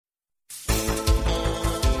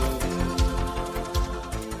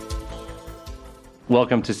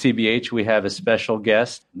Welcome to CBH. We have a special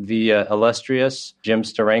guest, the illustrious Jim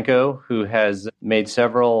Steranko, who has made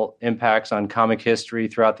several impacts on comic history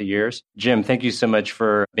throughout the years. Jim, thank you so much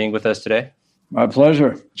for being with us today. My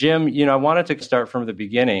pleasure. Jim, I wanted to start from the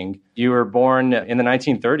beginning. You were born in the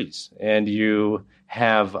 1930s, and you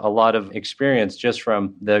have a lot of experience just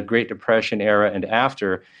from the Great Depression era and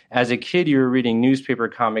after. As a kid, you were reading newspaper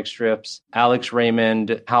comic strips, Alex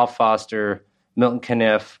Raymond, Hal Foster, Milton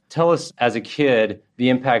Caniff. Tell us, as a kid, the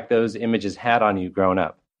impact those images had on you growing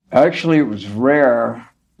up. Actually, it was rare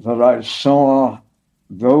that I saw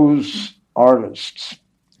those artists,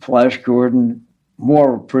 Flash Gordon,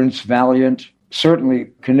 more Prince Valiant.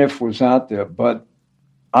 Certainly, Caniff was out there, but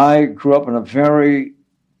I grew up in a very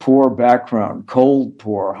poor background, cold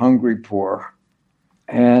poor, hungry poor.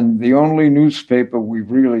 And the only newspaper we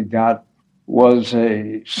really got was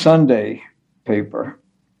a Sunday paper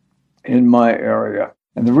in my area.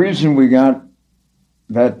 And the reason we got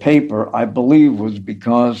that paper, I believe, was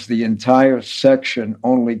because the entire section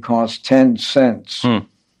only cost 10 cents,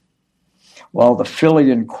 while the Philly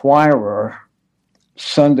Inquirer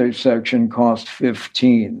Sunday section cost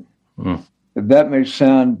 15. That may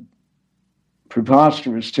sound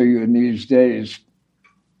preposterous to you in these days,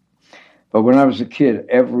 but when I was a kid,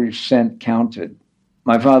 every cent counted.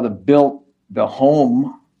 My father built the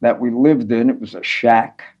home that we lived in. It was a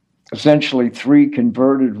shack, essentially 3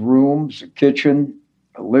 converted rooms, a kitchen,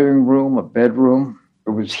 a living room, a bedroom.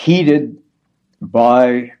 It was heated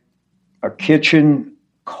by a kitchen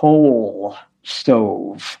coal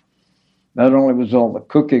stove. Not only was all the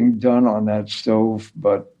cooking done on that stove,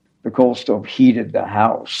 but the coal stove heated the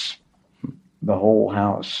house, the whole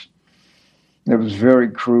house. It was very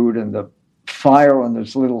crude, and the fire on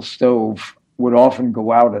this little stove would often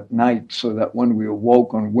go out at night so that when we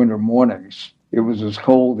awoke on winter mornings, it was as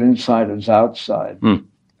cold inside as outside.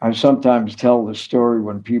 I sometimes tell the story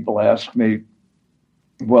when people ask me,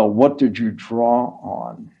 well, what did you draw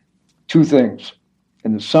on? 2 things.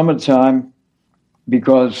 In the summertime,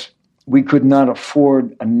 because we could not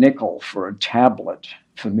afford a nickel for a tablet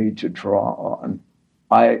for me to draw on,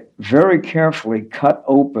 I very carefully cut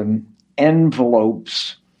open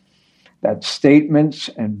envelopes that statements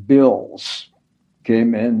and bills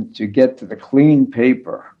came in to get to the clean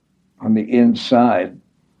paper on the inside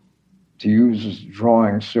to use as a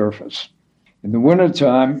drawing surface. In the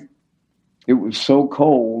wintertime, it was so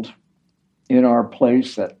cold in our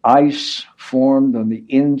place that ice formed on the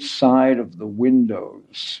inside of the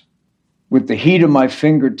windows. With the heat of my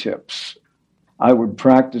fingertips, I would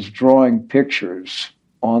practice drawing pictures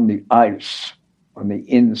on the ice on the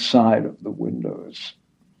inside of the windows.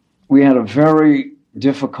 We had a very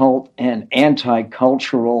difficult and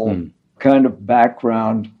anti-cultural kind of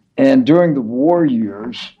background. And during the war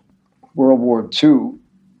years, World War II,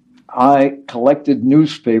 I collected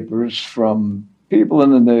newspapers from people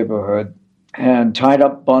in the neighborhood and tied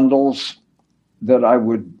up bundles that I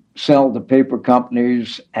would sell to paper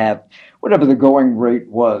companies at whatever the going rate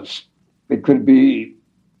was. It could be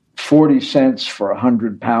 40 cents for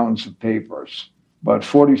 100 pounds of papers. But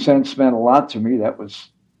 40 cents meant a lot to me. That was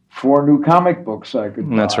 4 new comic books I could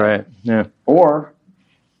buy. That's right, yeah. Or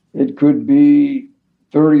it could be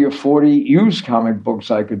 30 or 40 used comic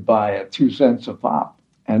books I could buy at 2 cents a pop.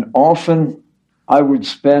 And often I would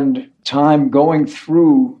spend time going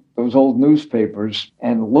through those old newspapers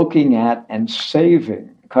and looking at and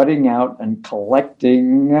saving, cutting out and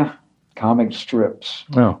collecting comic strips.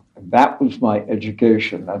 Oh. That was my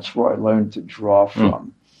education. That's where I learned to draw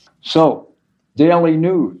from. So, Daily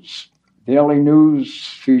News. Daily News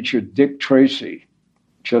featured Dick Tracy,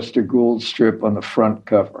 Chester Gould strip on the front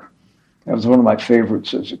cover. That was one of my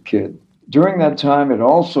favorites as a kid. During that time, it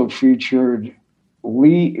also featured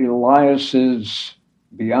Lee Elias's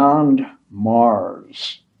Beyond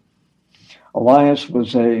Mars. Elias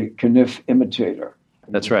was a Caniff imitator.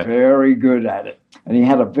 That's right. Very good at it. And he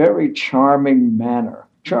had a very charming manner.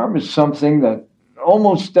 Charm is something that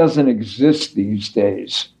almost doesn't exist these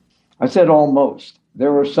days. I said almost.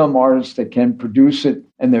 There are some artists that can produce it,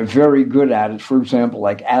 and they're very good at it. For example,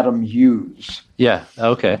 like Adam Hughes. Yeah,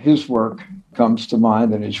 okay. His work comes to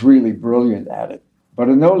mind, and he's really brilliant at it. But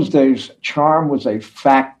in those days, charm was a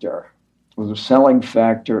factor, was a selling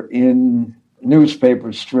factor in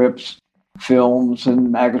newspaper strips, films,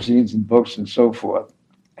 and magazines and books and so forth.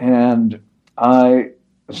 And I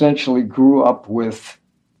essentially grew up with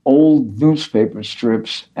old newspaper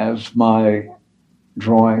strips as my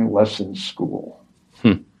drawing lesson school.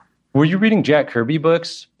 Were you reading Jack Kirby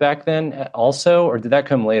books back then also, or did that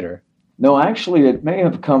come later? No, actually, it may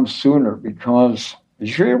have come sooner because, you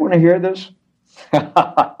sure you want to hear this?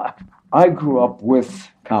 I grew up with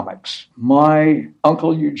comics. My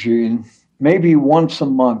Uncle Eugene, maybe once a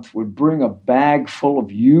month, would bring a bag full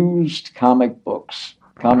of used comic books,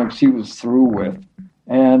 comics he was through with,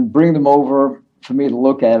 and bring them over for me to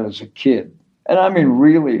look at as a kid. And I mean,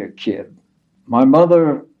 really a kid. My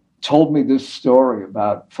mother told me this story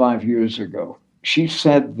about 5 years ago. She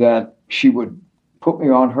said that she would put me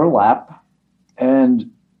on her lap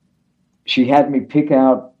and she had me pick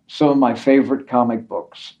out some of my favorite comic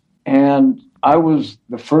books. And I was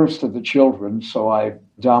the first of the children, so I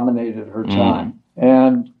dominated her time.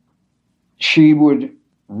 And she would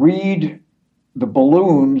read the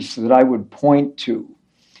balloons that I would point to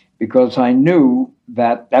because I knew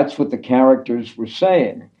that that's what the characters were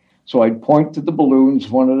saying. So I'd point to the balloons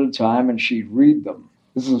one at a time and she'd read them.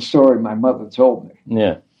 This is a story my mother told me.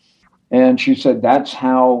 Yeah. And she said, that's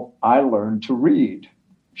how I learned to read.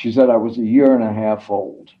 She said I was a year and a half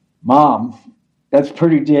old. Mom, that's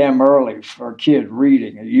pretty damn early for a kid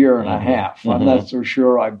reading, a year and a half. I'm not so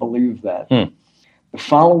sure I believe that. The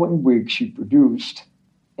following week, she produced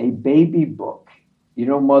a baby book. You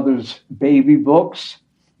know, mother's baby books,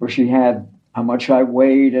 where she had how much I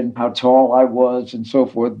weighed and how tall I was and so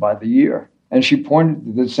forth by the year. And she pointed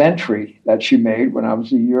to this entry that she made when I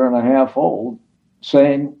was a year and a half old,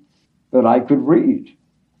 saying that I could read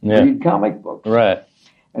comic books. Right.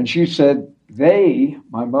 And she said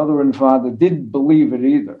my mother and father, didn't believe it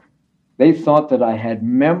either. They thought that I had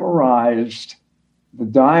memorized the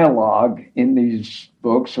dialogue in these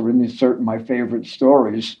books or in these certain my favorite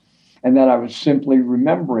stories, and that I was simply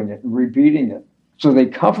remembering it and repeating it. So they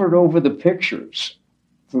covered over the pictures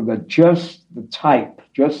so that just the type,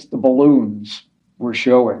 just the balloons were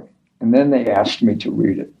showing. And then they asked me to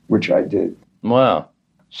read it, which I did. Wow.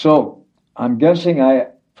 So I'm guessing I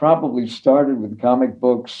probably started with comic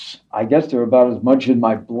books. I guess they're about as much in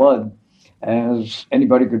my blood as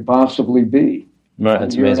anybody could possibly be. Right,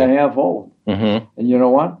 that's amazing. amazing. A year and a half old. And you know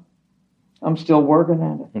what? I'm still working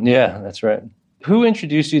at it. Yeah, that's right. Who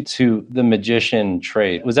introduced you to the magician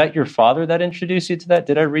trade? Was that your father that introduced you to that?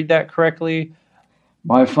 Did I read that correctly?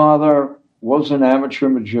 My father was an amateur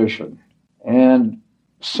magician, and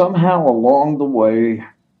somehow along the way,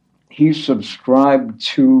 he subscribed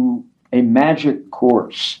to a magic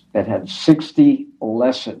course that had 60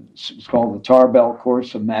 lessons. It was called the Tarbell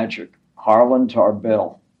Course of Magic, Harlan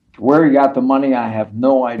Tarbell. Where he got the money, I have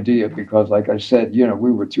no idea, because like I said,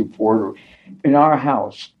 we were too poor. In our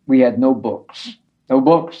house, we had no books. No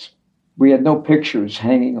books. We had no pictures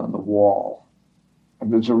hanging on the wall. It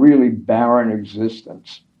was a really barren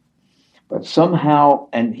existence. But somehow,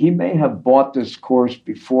 and he may have bought this course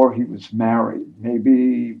before he was married,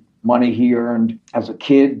 maybe money he earned as a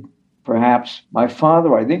kid, perhaps. My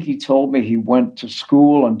father, I think he told me he went to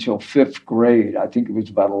school until 5th grade. I think he was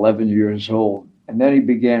about 11 years old. And then he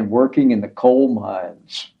began working in the coal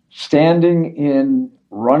mines, standing in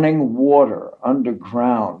running water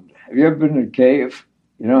underground. Have you ever been in a cave?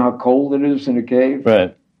 You know how cold it is in a cave?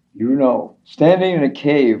 Right. You know, standing in a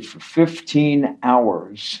cave for 15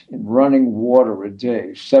 hours in running water a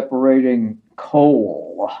day, separating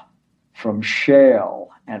coal from shale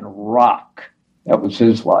and rock. That was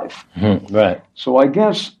his life. Right. So I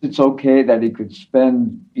guess it's okay that he could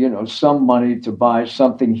spend, some money to buy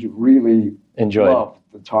something he really enjoyed,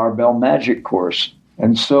 the Tarbell Magic Course.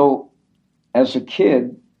 And so as a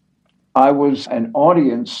kid, I was an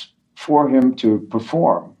audience for him to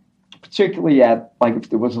perform, particularly at, like, if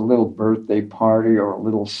there was a little birthday party or a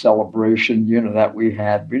little celebration, that we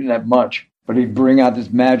had. We didn't have much, but he'd bring out this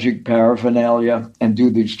magic paraphernalia and do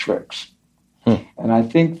these tricks. And I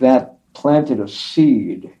think that planted a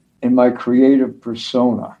seed in my creative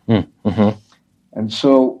persona. And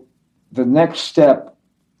so the next step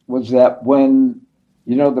was that when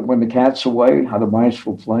the cat's away, how the mice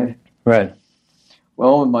will play. Right.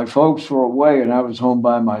 Well, when my folks were away and I was home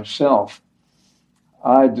by myself,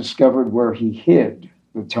 I discovered where he hid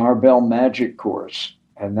the Tarbell Magic Course.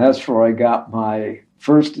 And that's where I got my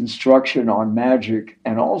first instruction on magic,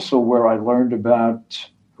 and also where I learned about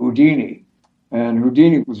Houdini. And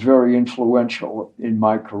Houdini was very influential in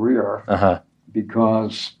my career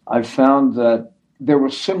because I found that there were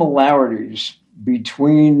similarities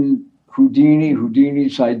between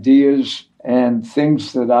Houdini's ideas, and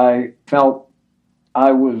things that I felt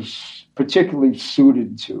I was particularly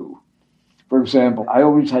suited to. For example, I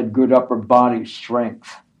always had good upper body strength.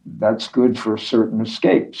 That's good for certain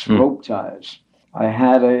escapes, rope ties. I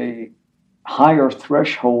had a higher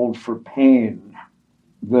threshold for pain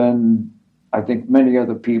than I think many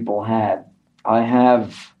other people had. I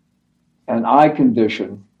have an eye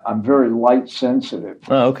condition. I'm very light sensitive.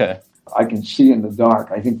 Oh, okay. I can see in the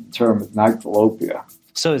dark. I think the term is nyctalopia.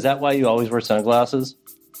 So is that why you always wear sunglasses?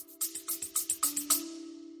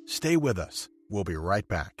 Stay with us. We'll be right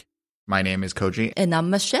back. My name is Koji. And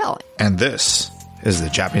I'm Michelle. And this is the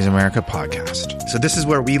Japanese America Podcast. So this is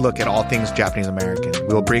where we look at all things Japanese American.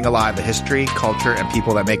 We will bring alive the history, culture, and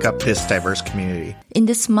people that make up this diverse community. In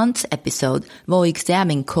this month's episode, we'll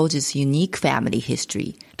examine Koji's unique family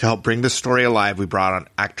history. To help bring this story alive, we brought on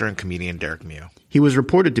actor and comedian Derek Mew. He was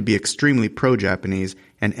reported to be extremely pro-Japanese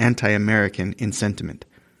and anti-American in sentiment.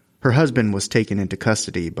 Her husband was taken into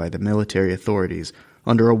custody by the military authorities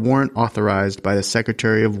under a warrant authorized by the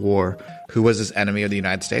Secretary of War. Who was this enemy of the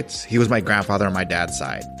United States? He was my grandfather on my dad's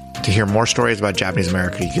side. To hear more stories about Japanese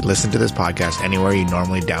America, you can listen to this podcast anywhere you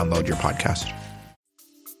normally download your podcast.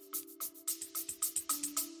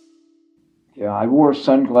 Yeah, I wore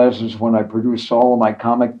sunglasses when I produced all of my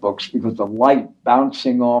comic books because the light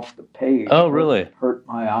bouncing off the page hurt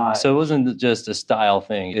my eyes. So it wasn't just a style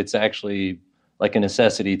thing. It's actually like a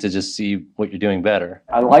necessity to just see what you're doing better.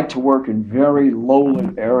 I like to work in very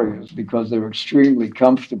low-lit areas because they're extremely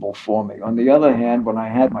comfortable for me. On the other hand, when I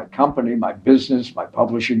had my company, my business, my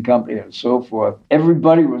publishing company, and so forth,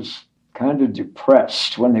 everybody was kind of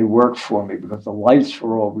depressed when they worked for me because the lights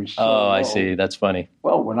were always so low. I see. That's funny.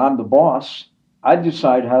 Well, when I'm the boss, I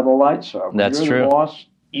decide how the lights are. When That's you're true. The boss,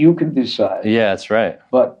 you can decide. Yeah, that's right.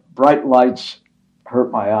 But bright lights hurt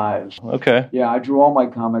my eyes. Okay. Yeah, I drew all my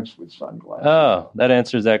comics with sunglasses. Oh, that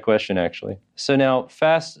answers that question, actually. So now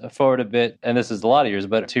fast forward a bit, and this is a lot of years,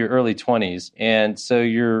 but to your early 20s. And so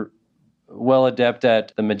you're well adept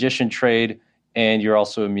at the magician trade, and you're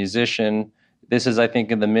also a musician. This is, I think,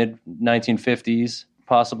 in the mid-1950s,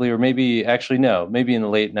 possibly, or maybe, actually, no, maybe in the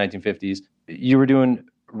late 1950s. You were doing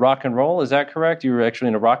rock and roll, is that correct? You were actually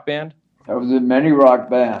in a rock band? I was in many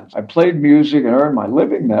rock bands. I played music and earned my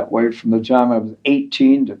living that way from the time I was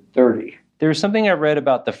 18 to 30. There was something I read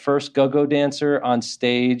about the first go-go dancer on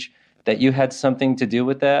stage, that you had something to do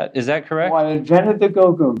with that. Is that correct? Well, I invented the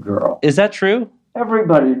go-go girl. Is that true?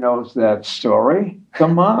 Everybody knows that story.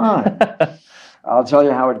 Come on. I'll tell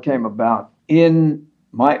you how it came about. In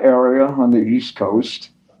my area on the East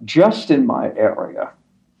Coast, just in my area,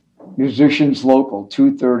 Musicians Local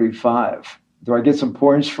 235. Do I get some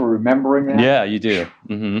points for remembering that? Yeah, you do.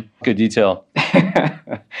 Mm-hmm. Good detail.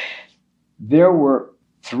 There were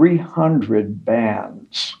 300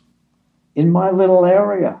 bands in my little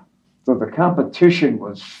area. So the competition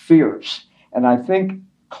was fierce. And I think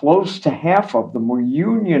close to half of them were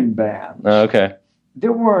union bands. Oh, okay.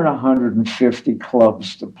 There weren't 150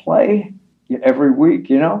 clubs to play every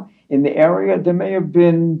week, you know. In the area, there may have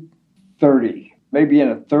been 30. Maybe in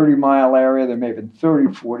a 30-mile area, there may have been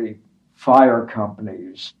 30, 40 fire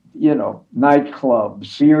companies, you know,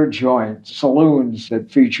 nightclubs, beer joints, saloons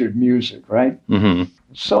that featured music, right? Mm-hmm.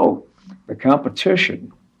 So the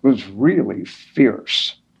competition was really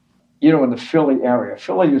fierce. You know, in the Philly area,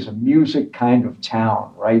 Philly is a music kind of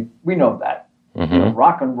town, right? We know that. Mm-hmm. You know,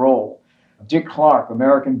 rock and roll, Dick Clark,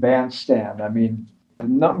 American Bandstand. I mean, the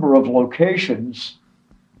number of locations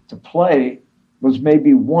to play was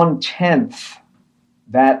maybe 1/10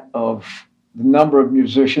 that of the number of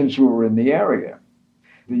musicians who were in the area.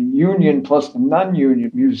 The union plus the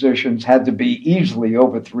non-union musicians had to be easily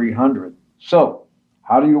over 300. So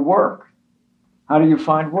how do you work? How do you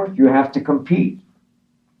find work? You have to compete.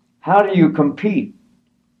 How do you compete?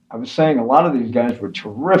 I was saying a lot of these guys were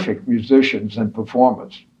terrific musicians and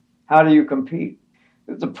performers. How do you compete?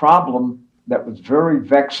 There's a problem that was very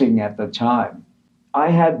vexing at the time. I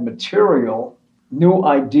had material, new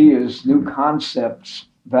ideas, new concepts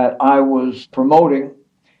that I was promoting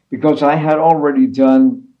because I had already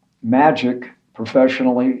done magic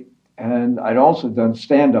professionally and I'd also done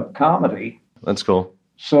stand-up comedy. That's cool.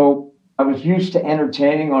 So I was used to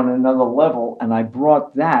entertaining on another level, and I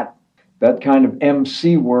brought that kind of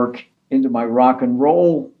MC work into my rock and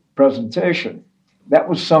roll presentation. That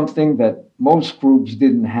was something that most groups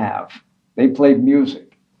didn't have. They played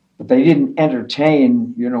music, but they didn't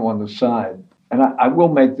entertain, you know, on the side. And I will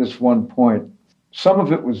make this one point. Some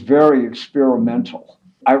of it was very experimental.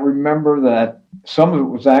 I remember that some of it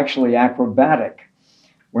was actually acrobatic.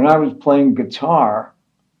 When I was playing guitar,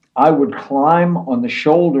 I would climb on the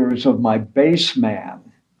shoulders of my bass man.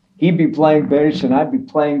 He'd be playing bass and I'd be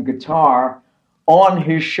playing guitar on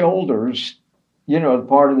his shoulders, you know,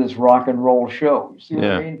 part of this rock and roll show. You see what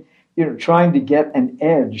I mean? You know, trying to get an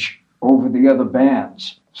edge over the other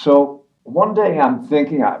bands. So one day I'm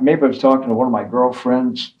thinking, maybe I was talking to one of my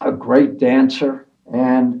girlfriends, a great dancer,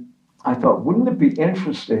 and I thought, wouldn't it be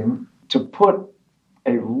interesting to put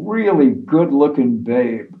a really good-looking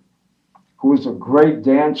babe who was a great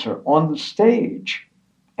dancer on the stage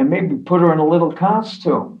and maybe put her in a little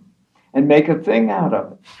costume and make a thing out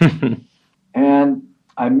of it? And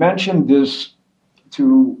I mentioned this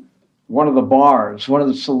to one of the bars, one of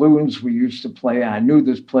the saloons we used to play. I knew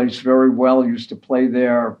this place very well. Used to play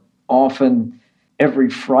there often every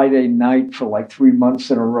Friday night for like 3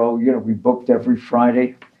 months in a row. We booked every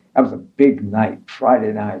Friday. That was a big night,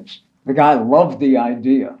 Friday nights. The guy loved the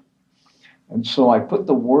idea. And so I put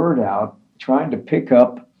the word out trying to pick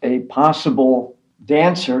up a possible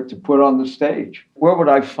dancer to put on the stage. Where would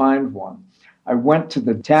I find one? I went to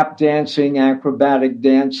the tap dancing, acrobatic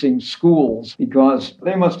dancing schools because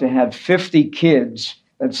they must have had 50 kids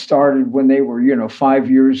that started when they were,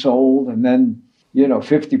 5 years old. And then,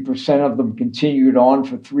 50% of them continued on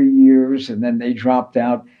for 3 years and then they dropped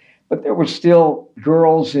out. But there were still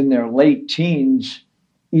girls in their late teens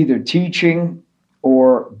either teaching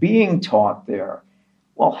or being taught there.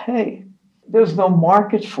 Well, hey, there's no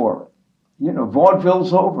market for it.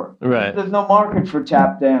 Vaudeville's over. Right. There's no market for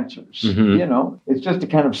tap dancers. Mm-hmm. It's just a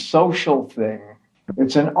kind of social thing.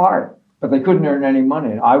 It's an art, but they couldn't earn any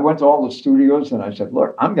money. I went to all the studios and I said,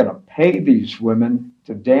 look, I'm going to pay these women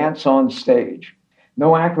to dance on stage.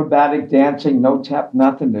 No acrobatic dancing, no tap,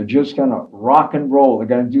 nothing. They're just going to rock and roll. They're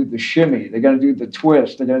going to do the shimmy. They're going to do the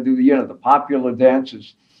twist. They're going to do the popular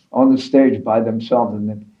dances on the stage by themselves. And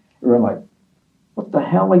then they were like, what the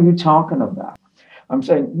hell are you talking about? I'm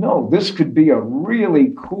saying, no, this could be a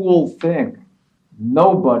really cool thing.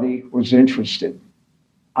 Nobody was interested.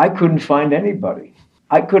 I couldn't find anybody.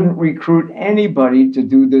 I couldn't recruit anybody to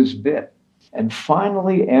do this bit. And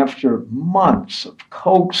finally, after months of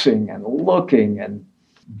coaxing and looking and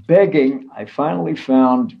begging, I finally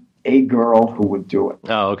found a girl who would do it.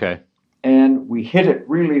 Oh, okay. And we hit it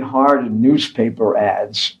really hard in newspaper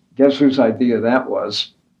ads. Guess whose idea that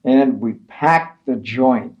was? And we packed the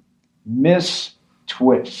joint. Miss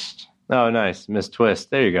Twist. Oh, nice. Miss Twist.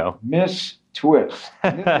 There you go. Miss Twist.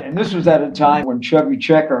 And this was at a time when Chubby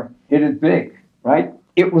Checker hit it big, right?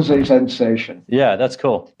 It was a sensation. Yeah, that's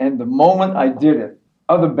cool. And the moment I did it,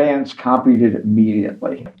 other bands copied it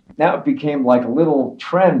immediately. Now it became like a little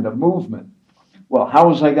trend, a movement. Well, how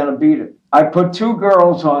was I going to beat it? I put 2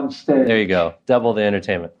 girls on stage. There you go. Double the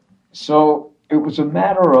entertainment. So it was a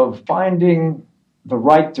matter of finding the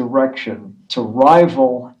right direction to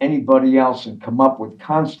rival anybody else and come up with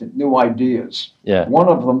constant new ideas. Yeah. One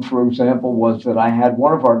of them, for example, was that I had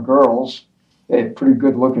one of our girls, a pretty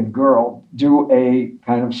good-looking girl, do a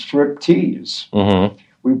kind of strip tease. Mm-hmm.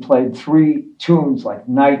 We played 3 tunes like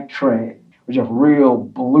Night Train, which is a real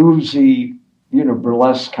bluesy,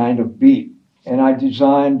 burlesque kind of beat. And I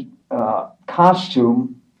designed a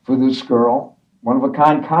costume for this girl,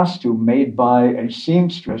 one-of-a-kind costume made by a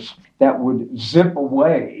seamstress that would zip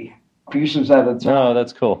away pieces at a time. Oh,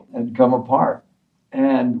 that's cool. And come apart.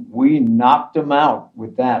 And we knocked them out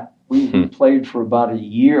with that. We played for about a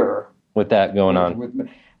year. With that going on.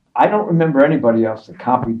 I don't remember anybody else that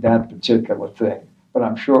copied that particular thing, but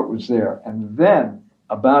I'm sure it was there. And then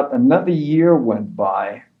about another year went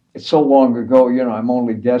by. It's so long ago, I'm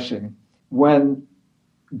only guessing, when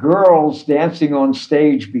girls dancing on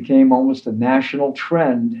stage became almost a national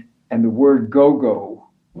trend and the word go-go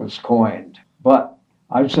was coined. But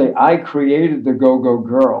I'd say I created the go-go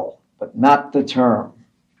girl, but not the term.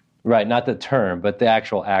 Right, not the term, but the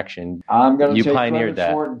actual action. I'm going to take pioneered credit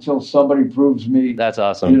that. for it until somebody proves me, That's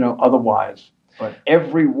awesome. Otherwise. But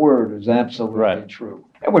every word is absolutely true.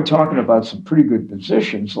 And we're talking about some pretty good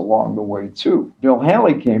musicians along the way, too. Bill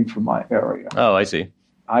Haley came from my area. Oh, I see.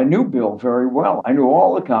 I knew Bill very well. I knew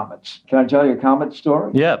all the Comets. Can I tell you a Comet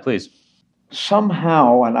story? Yeah, please.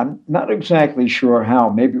 Somehow, and I'm not exactly sure how,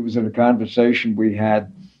 maybe it was in a conversation we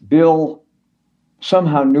had, Bill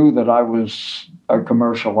somehow knew that I was a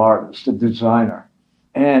commercial artist, a designer.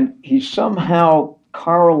 And he somehow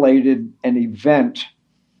correlated an event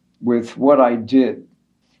with what I did.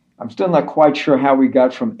 I'm still not quite sure how we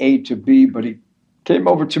got from A to B, but he came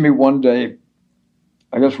over to me one day.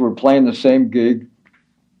 I guess we were playing the same gig.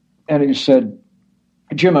 And he said,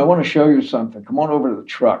 Jim, I want to show you something. Come on over to the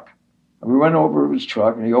truck. And we went over to his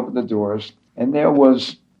truck, and he opened the doors. And there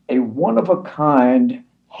was a one-of-a-kind,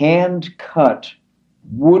 hand-cut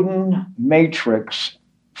wooden matrix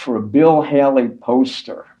for a Bill Haley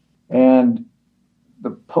poster. And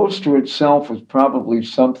the poster itself was probably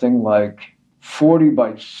something like 40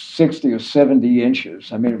 by 60 or 70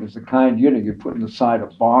 inches. I mean, it was the kind, you put in the side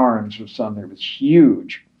of barns or something. It was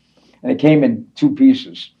huge. And it came in 2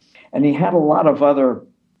 pieces. And he had a lot of other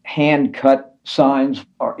hand-cut signs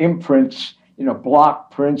or imprints,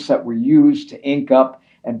 block prints that were used to ink up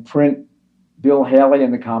and print Bill Haley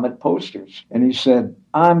and the Comet posters. And he said,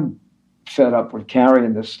 I'm fed up with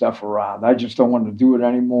carrying this stuff around. I just don't want to do it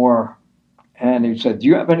anymore. And he said, do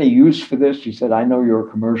you have any use for this? He said, I know you're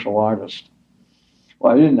a commercial artist.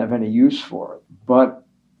 Well, I didn't have any use for it. But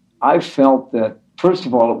I felt that, first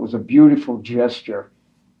of all, it was a beautiful gesture,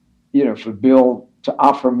 for Bill to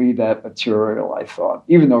offer me that material, I thought,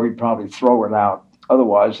 even though he'd probably throw it out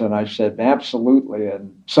otherwise. And I said, absolutely,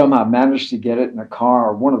 and somehow managed to get it in a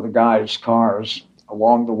car, one of the guys' cars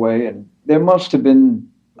along the way. And there must have been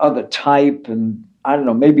other type, and I don't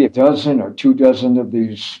know, maybe a dozen or 24 of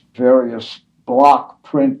these various block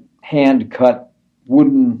print, hand-cut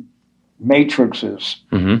wooden matrices.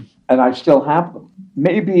 Mm-hmm. And I still have them.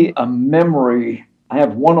 Maybe a memory, I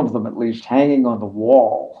have one of them at least hanging on the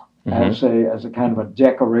wall as a kind of a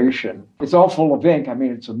decoration. It's all full of ink. I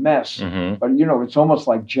mean, it's a mess. But, it's almost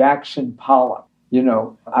like Jackson Pollock,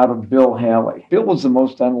 out of Bill Haley. Bill was the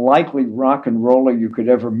most unlikely rock and roller you could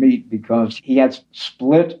ever meet because he had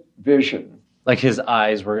split vision. Like his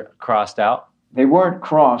eyes were crossed out? They weren't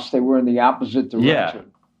crossed. They were in the opposite direction. Yeah.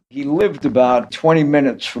 He lived about 20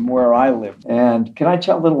 minutes from where I lived. And can I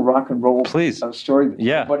tell a little rock and roll story that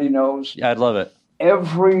everybody knows? Yeah, I'd love it.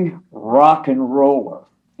 Every rock and roller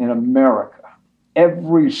in America,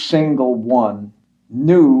 every single one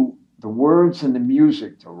knew the words and the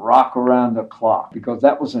music to Rock Around the Clock because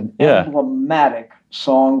that was an emblematic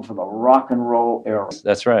song for the rock and roll era.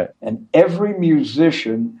 That's right. And every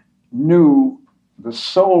musician knew the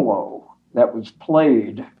solo that was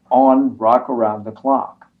played on Rock Around the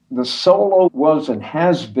Clock. The solo was and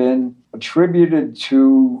has been attributed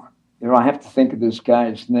to, I have to think of this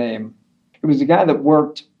guy's name. It was a guy that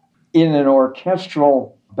worked in an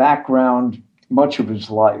orchestral background much of his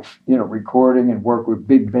life, recording and worked with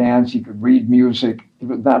big bands. He could read music. He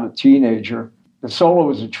was not a teenager. The solo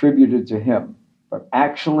is attributed to him, but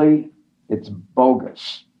actually it's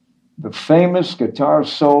bogus. The famous guitar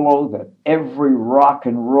solo that every rock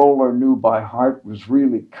and roller knew by heart was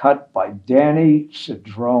really cut by Danny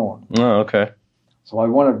Cedrone. Oh, okay. So I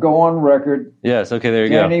want to go on record. Yes, okay, there you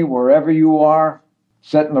go. Danny, wherever you are,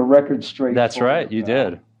 setting the record straight. That's right, you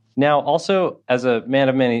did. Now, also, as a man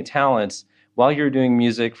of many talents, while you're doing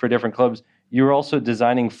music for different clubs, you were also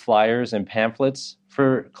designing flyers and pamphlets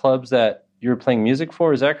for clubs that you were playing music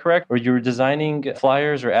for. Is that correct? Or you were designing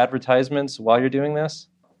flyers or advertisements while you're doing this?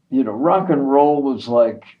 Rock and roll was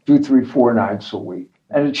like 2, 3, 4 nights a week.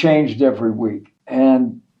 And it changed every week.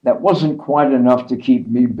 And that wasn't quite enough to keep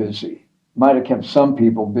me busy. Might have kept some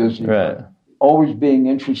people busy. Right. But always being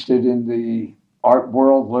interested in the art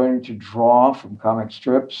world, learning to draw from comic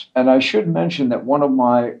strips. And I should mention that one of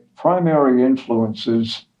my primary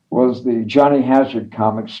influences was the Johnny Hazard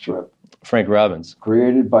comic strip. Frank Robbins.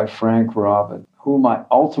 Created by Frank Robbins, whom I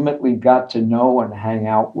ultimately got to know and hang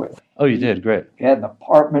out with. Oh, you did? Great. He had an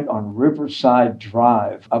apartment on Riverside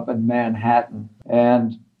Drive up in Manhattan.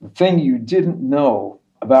 And the thing you didn't know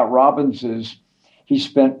about Robbins is he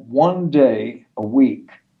spent one day a week,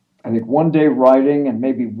 I think one day writing and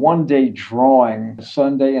maybe one day drawing,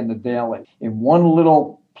 Sunday in the Daily, in one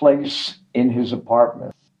little place in his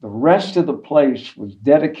apartment. The rest of the place was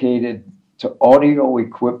dedicated to audio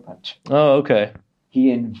equipment. Oh, okay. He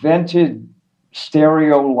invented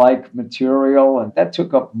stereo-like material, and that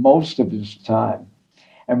took up most of his time.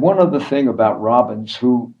 And one other thing about Robbins,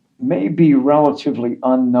 who may be relatively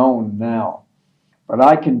unknown now, but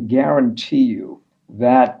I can guarantee you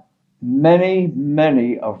that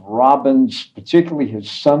many of Robbins, particularly his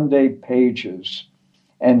Sunday pages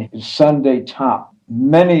and his Sunday top,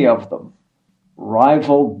 many of them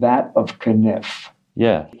rivaled that of Caniff.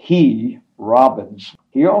 Yeah. Robbins,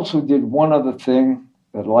 he also did one other thing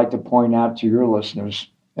that I'd like to point out to your listeners,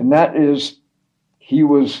 and that is he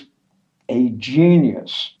was a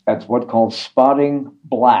genius at what's called spotting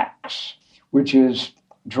blacks, which is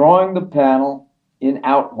drawing the panel in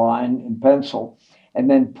outline in pencil and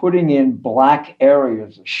then putting in black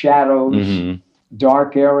areas, shadows,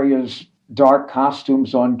 dark areas, dark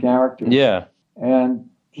costumes on characters. Yeah. And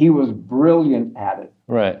he was brilliant at it.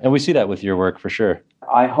 Right. And we see that with your work for sure.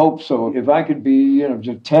 I hope so. If I could be,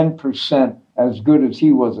 just 10% as good as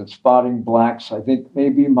he was at spotting blacks, I think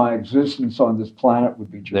maybe my existence on this planet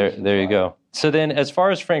would be justified. There you go. So then, as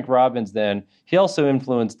far as Frank Robbins, then, he also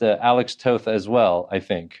influenced Alex Toth as well, I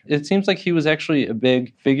think. It seems like he was actually a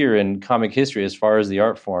big figure in comic history as far as the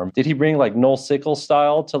art form. Did he bring, Noel Sickles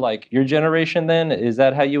style to, your generation then? Is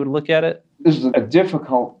that how you would look at it? This is a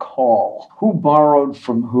difficult call. Who borrowed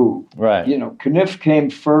from who? Right. Caniff came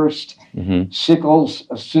first. Sickles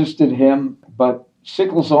assisted him, but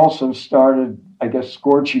Sickles also started, I guess,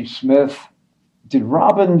 Scorchy Smith. Did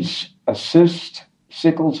Robbins assist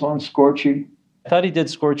Sickles on Scorchy? I thought he did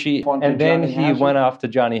Scorchy, and then he went off to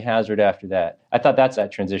Johnny Hazard after that. I thought that's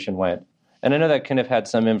that transition went. And I know that Caniff had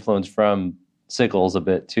some influence from Sickles a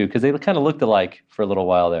bit, too, because they kind of looked alike for a little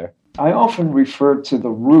while there. I often refer to the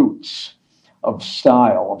roots of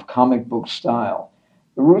style, of comic book style.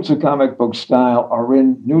 The roots of comic book style are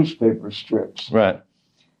in newspaper strips. Right.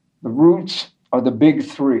 The roots are the big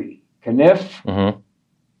three. Kniff, Mm-hmm.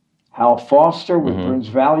 Hal Foster with Mhm. Prince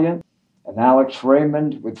Valiant, and Alex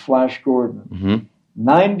Raymond with Flash Gordon. Mm-hmm.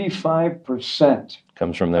 95%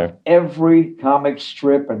 Comes from there. every comic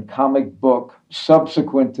strip and comic book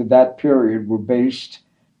subsequent to that period were based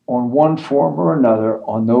on one form or another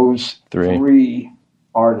on those three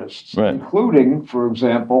artists, Right. including, for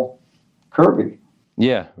example, Kirby.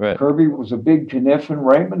 Yeah, right. Kirby was a big Kniff and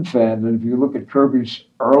Raymond fan, and if you look at Kirby's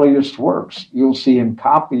earliest works, you'll see him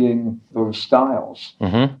copying those styles.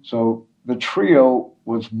 Mm-hmm. So the trio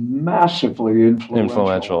was massively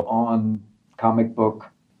influential on comic book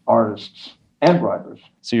artists and writers.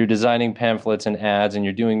 So you're designing pamphlets and ads, and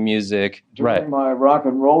you're doing music. During Right. my rock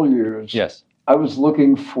and roll years, Yes. I was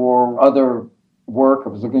looking for other work. I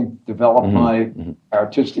was looking to develop my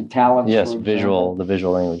artistic talents. Yes, for example. the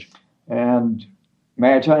visual language. And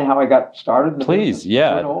may I tell you how I got started in the Please, business? yeah,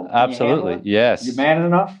 Can you handle absolutely. it? Yes. You man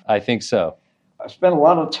enough? I think so. I spent a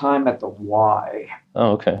lot of time at the Y.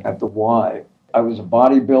 Oh, okay. At the Y. I was a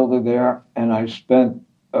bodybuilder there, and I spent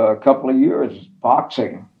a couple of years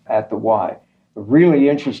boxing at the Y. A really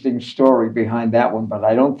interesting story behind that one, but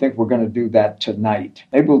I don't think we're going to do that tonight.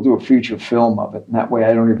 Maybe we'll do a feature film of it, and that way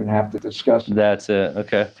I don't even have to discuss it. That's it.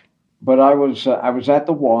 Okay. But I was at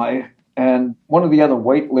the Y, and one of the other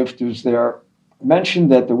weightlifters there mentioned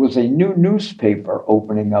that there was a new newspaper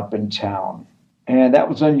opening up in town. And that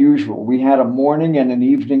was unusual. We had a morning and an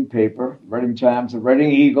evening paper, Reading Times, the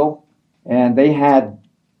Reading Eagle, and they had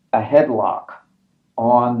a headlock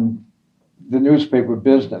on the newspaper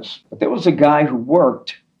business. But there was a guy who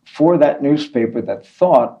worked for that newspaper that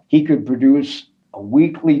thought he could produce a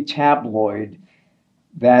weekly tabloid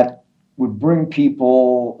that would bring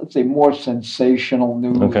people, let's say, more sensational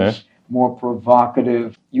news, Okay. more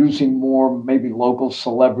provocative, using more maybe local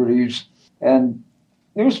celebrities. And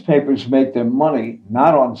newspapers make their money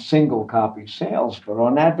not on single copy sales, but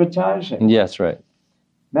on advertising. Yes, right.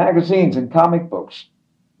 Magazines and comic books,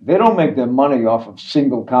 they don't make their money off of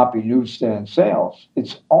single copy newsstand sales.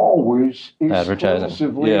 It's always Advertising.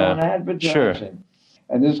 exclusively Yeah. on advertising. Sure.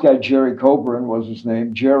 And this guy, Jerry Coburn was his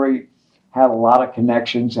name. Jerry had a lot of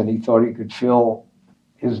connections, and he thought he could fill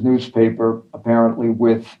his newspaper apparently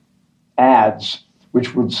with ads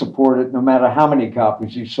which would support it no matter how many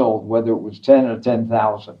copies he sold, whether it was 10 or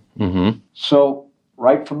 10,000. Mm-hmm. So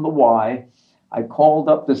right from the Y, I called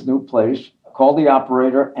up this new place, called the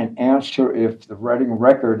operator, and asked her if the Reading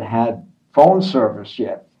Record had phone service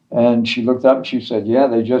yet. And she looked up and she said, yeah,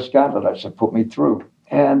 they just got it. I said, put me through.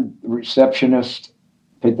 And the receptionist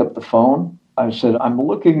picked up the phone. I said, I'm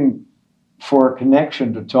looking for a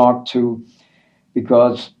connection to talk to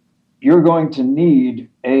because you're going to need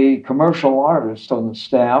a commercial artist on the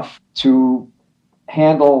staff to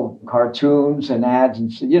handle cartoons and ads.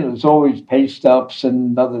 And, there's always paste ups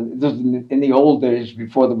and in the old days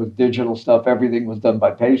before there was digital stuff, everything was done by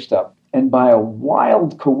paste up. And by a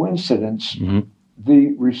wild coincidence,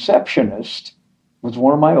 the receptionist was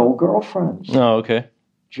one of my old girlfriends, Oh, okay.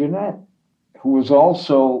 Jeanette, who was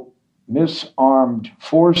also Miss Armed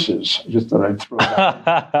Forces. Just thought I'd throw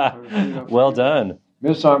that in. Well done.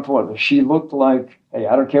 Miss Armed Forces. She looked like, hey,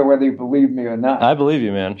 I don't care whether you believe me or not. I believe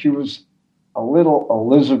you, man. She was a little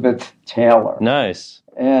Elizabeth Taylor. Nice.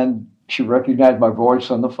 And she recognized my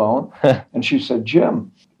voice on the phone. And she said,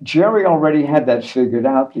 Jim, Jerry already had that figured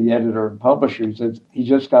out, the editor and publisher. He said, he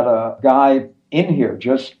just got a guy in here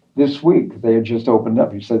just this week. They had just opened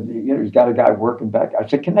up. He said, he's got a guy working back. I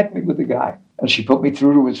said, connect me with the guy. And she put me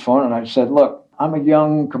through to his phone. And I said, look, I'm a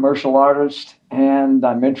young commercial artist, and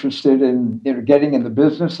I'm interested in getting in the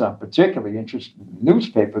business. I'm particularly interested in the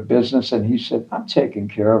newspaper business. And he said, I'm taking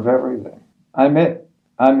care of everything. I'm it.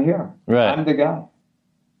 I'm here. Right. I'm the guy.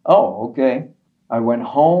 Oh, okay. I went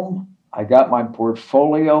home. I got my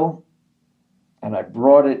portfolio, and I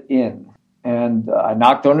brought it in. And I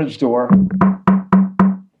knocked on his door.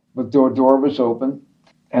 The door was open.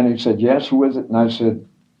 And he said, yes, who is it? And I said,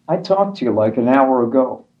 I talked to you like an hour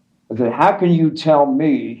ago. I said, how can you tell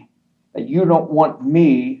me that you don't want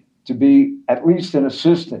me to be at least an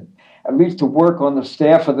assistant, at least to work on the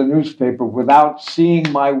staff of the newspaper without seeing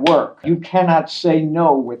my work? You cannot say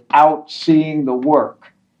no without seeing the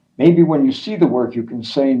work. Maybe when you see the work, you can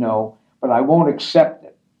say no, but I won't accept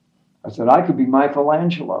it. I said, I could be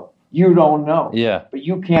Michelangelo. You don't know. Yeah. But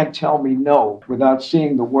you can't tell me no without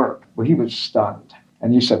seeing the work. Well, he was stunned.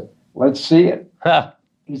 And he said, let's see it. Ha.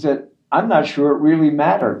 He said, I'm not sure it really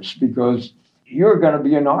matters because you're going to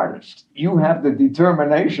be an artist. You have the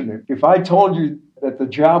determination. If I told you that the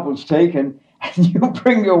job was taken and you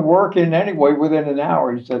bring your work in anyway within an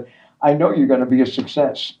hour. He said, I know you're going to be a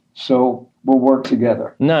success, so we'll work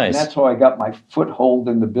together. Nice. And that's how I got my foothold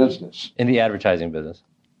in the business. In the advertising business.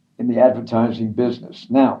 In the advertising business.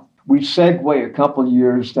 Now, we segue a couple of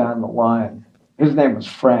years down the line. His name was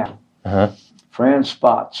Fran. Fran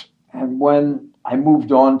Spots. And when I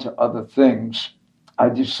moved on to other things, I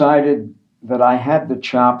decided that I had the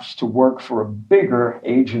chops to work for a bigger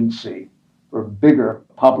agency, or a bigger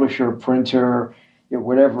publisher, printer,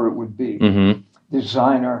 whatever it would be,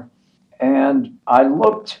 designer. And I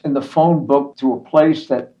looked in the phone book to a place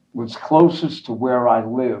that was closest to where I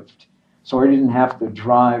lived. So I didn't have to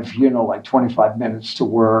drive, like 25 minutes to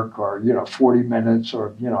work or, 40 minutes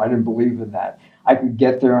or, I didn't believe in that. I could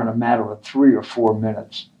get there in a matter of 3 or 4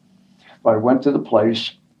 minutes. But I went to the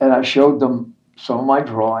place and I showed them some of my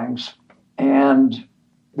drawings, and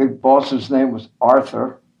the boss's name was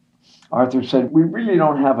Arthur. Arthur said, we really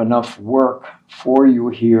don't have enough work for you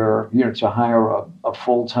here, to hire a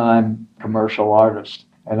full-time commercial artist.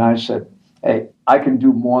 And I said, hey, I can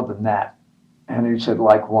do more than that. And he said,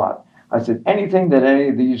 like what? I said, anything that any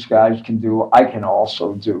of these guys can do, I can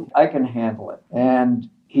also do. I can handle it. And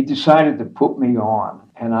he decided to put me on.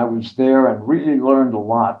 And I was there and really learned a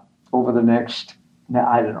lot over the next,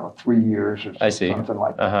 3 years or something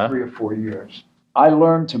like that, 3 or 4 years. I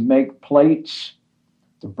learned to make plates,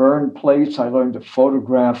 to burn plates. I learned to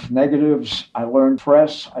photograph negatives. I learned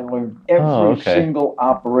press. I learned every single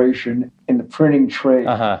operation in the printing trade,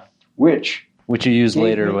 which you use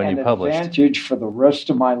later when you published. Advantage for the rest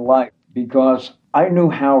of my life, because I knew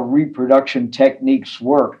how reproduction techniques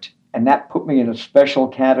worked, and that put me in a special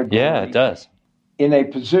category. Yeah, it does. In a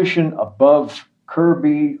position above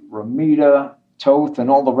Kirby, Romita, Toth, and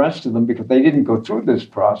all the rest of them, because they didn't go through this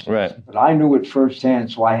process. Right. But I knew it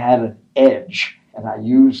firsthand, so I had an edge, and I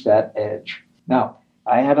used that edge. Now,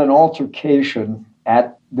 I had an altercation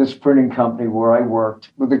at this printing company where I worked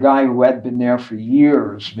with a guy who had been there for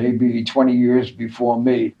years, maybe 20 years before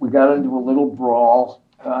me. We got into a little brawl.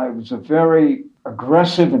 I was a very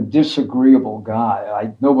aggressive and disagreeable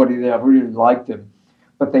guy. Nobody there really liked him,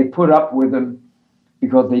 but they put up with him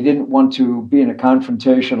because they didn't want to be in a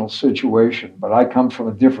confrontational situation. But I come from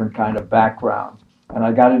a different kind of background, and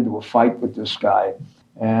I got into a fight with this guy.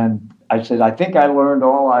 And I said, I think I learned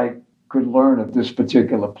all I could learn at this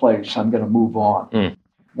particular place. I'm going to move on.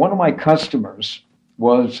 One of my customers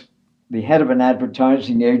was the head of an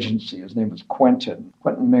advertising agency. His name was Quentin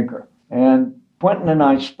Minker. And Quentin and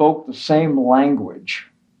I spoke the same language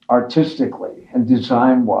artistically and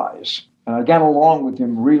design-wise. And I got along with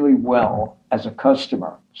him really well as a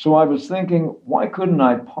customer. So I was thinking, why couldn't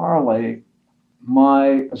I parlay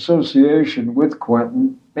my association with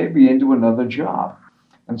Quentin maybe into another job?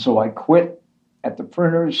 And so I quit at the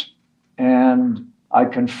printers, and I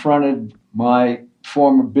confronted my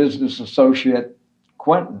former business associate,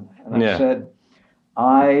 Quentin. And I said,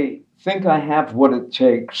 I think I have what it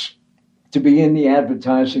takes to be in the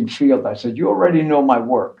advertising field. I said, you already know my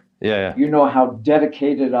work. Yeah. You know how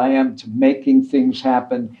dedicated I am to making things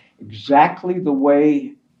happen exactly the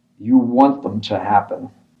way you want them to happen.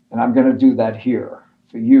 And I'm going to do that here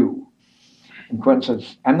for you. And Quentin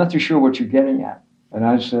says, I'm not too sure what you're getting at. And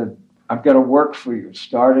I said, I've got to work for you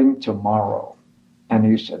starting tomorrow. And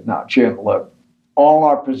he said, no, Jim, look, all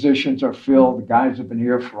our positions are filled. The guys have been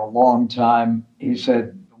here for a long time. He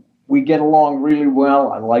said, we get along really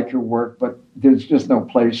well. I like your work, but there's just no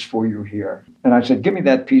place for you here. And I said, give me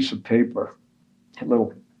that piece of paper, a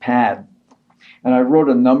little pad. And I wrote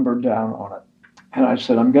a number down on it. And I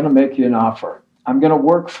said, I'm going to make you an offer. I'm going to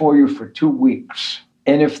work for you for 2 weeks.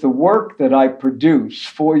 And if the work that I produce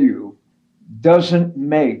for you doesn't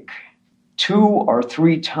make 2 or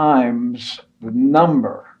 3 times the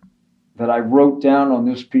number that I wrote down on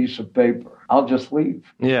this piece of paper, I'll just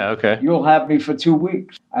leave. Yeah, okay. You'll have me for 2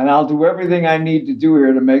 weeks, and I'll do everything I need to do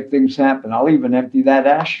here to make things happen. I'll even empty that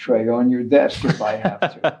ashtray on your desk if I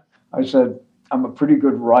have to. I said, I'm a pretty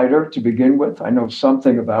good writer to begin with. I know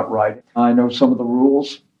something about writing. I know some of the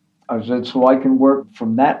rules. I said, so I can work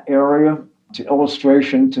from that area to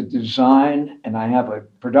illustration to design, and I have a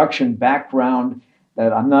production background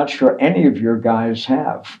that I'm not sure any of your guys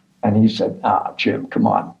have. And he said, Jim, come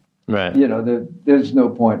on. Right. There's no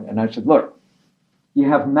point. And I said, look, you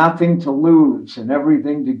have nothing to lose and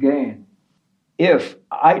everything to gain. If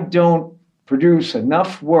I don't produce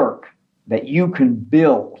enough work that you can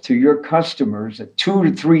bill to your customers at 2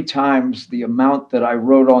 to 3 times the amount that I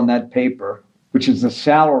wrote on that paper, which is the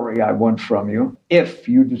salary I want from you, if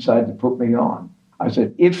you decide to put me on. I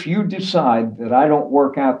said, if you decide that I don't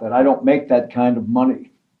work out, that I don't make that kind of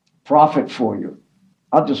money, profit for you,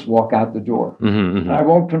 I'll just walk out the door. Mm-hmm, And I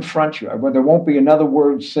won't confront you. There won't be another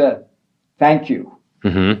word said. Thank you.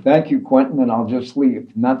 mm-hmm. Thank you, Quentin, and I'll just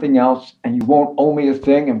leave. Nothing else. And you won't owe me a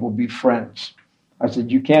thing, and we'll be friends. I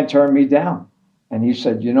said, you can't turn me down. And he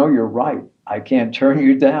said, you're right. I can't turn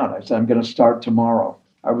you down. I said, I'm going to start tomorrow.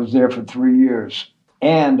 I was there for 3 years.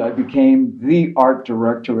 And I became the art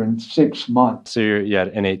director in 6 months. So you had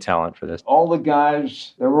innate talent for this. All the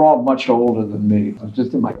guys, they were all much older than me. I was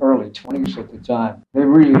just in my early 20s at the time. They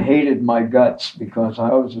really hated my guts because I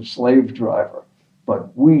was a slave driver.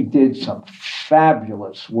 But we did some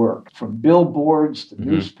fabulous work, from billboards to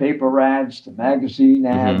newspaper ads to magazine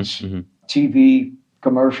ads, TV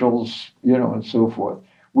commercials, and so forth.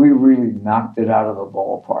 We really knocked it out of the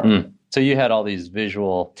ballpark. So you had all these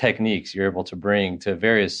visual techniques you're able to bring to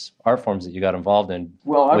various art forms that you got involved in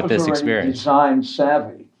with this experience. I was already design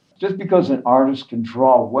savvy. Just because an artist can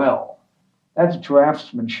draw well, that's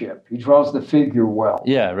draftsmanship. He draws the figure well.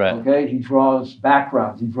 Yeah, right. Okay? He draws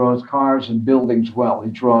backgrounds. He draws cars and buildings well.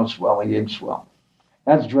 He draws well. He inks well.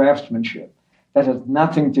 That's draftsmanship. That has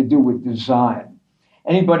nothing to do with design.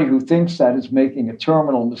 Anybody who thinks that is making a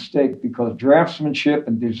terminal mistake, because draftsmanship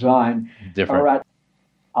and design Different. are at.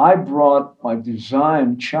 I brought my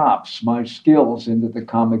design chops, my skills into the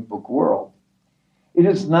comic book world. It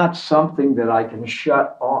is not something that I can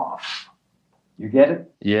shut off. You get it?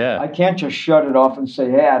 Yeah. I can't just shut it off and say,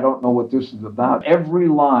 hey, I don't know what this is about. Every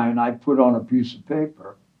line I put on a piece of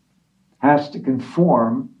paper has to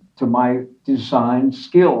conform to my design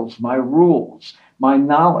skills, my rules, my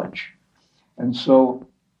knowledge. And so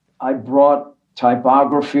I brought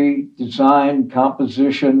typography, design,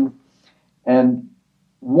 composition, and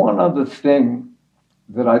one other thing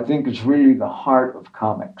that I think is really the heart of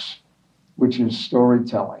comics, which is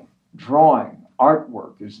storytelling. Drawing,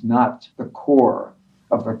 artwork is not the core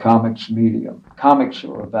of the comics medium. Comics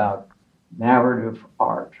are about narrative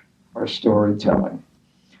art or storytelling.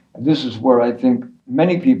 And this is where I think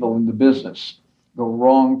many people in the business go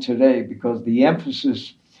wrong today, because the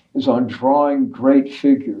emphasis is on drawing great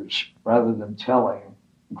figures rather than telling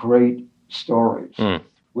great stories.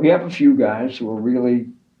 We have a few guys who are really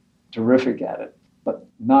terrific at it, but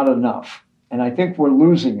not enough. And I think we're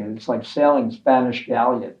losing it. It's like sailing Spanish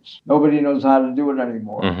galleons. Nobody knows how to do it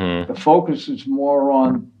anymore. The focus is more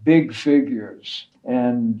on big figures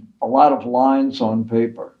and a lot of lines on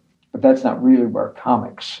paper. But that's not really where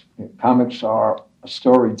comics are a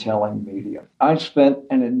storytelling medium. I spent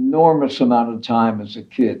an enormous amount of time as a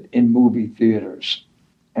kid in movie theaters.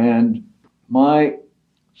 And my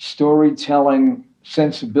storytelling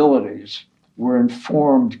sensibilities were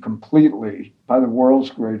informed completely by the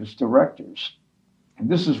world's greatest directors. And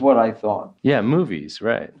this is what I thought. Yeah, movies,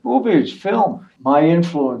 right. Movies, film. My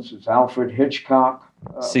influences, Alfred Hitchcock.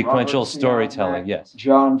 Sequential Robert storytelling, Siamak, yes.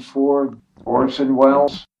 John Ford, Orson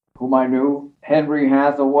Welles, whom I knew, Henry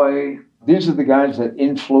Hathaway. These are the guys that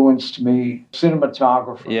influenced me,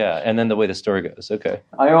 cinematographers. Yeah, and then the way the story goes, okay.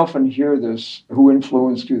 I often hear this, who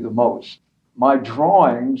influenced you the most? My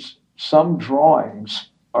drawings, some drawings,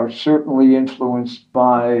 are certainly influenced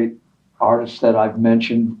by artists that I've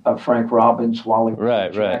mentioned, Frank Robbins, Wally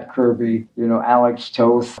Jack Kirby, Alex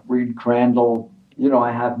Toth, Reed Crandall.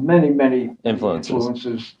 I have many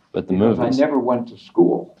influences. But the movies. I never went to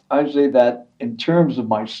school. I say that in terms of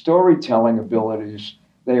my storytelling abilities,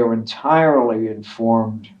 they are entirely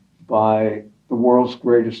informed by the world's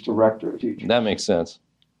greatest director teacher. That makes sense.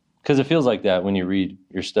 Because it feels like that when you read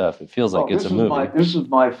your stuff. It feels like it's a movie. This is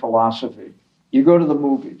my philosophy. You go to the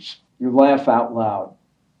movies, you laugh out loud,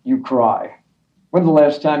 you cry. When's the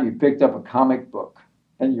last time you picked up a comic book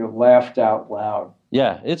and you laughed out loud?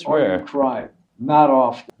 Yeah, it's or rare. You cried? Not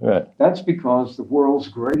often. Right. That's because the world's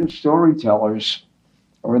greatest storytellers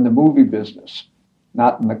are in the movie business,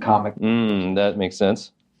 not in the comic. That makes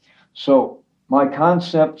sense. So my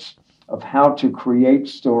concepts of how to create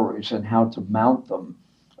stories and how to mount them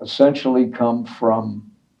essentially come from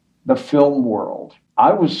the film world.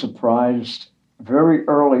 I was surprised very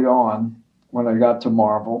early on when I got to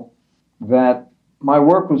Marvel that my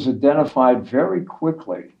work was identified very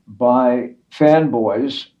quickly by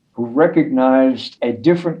fanboys who recognized a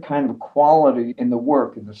different kind of quality in the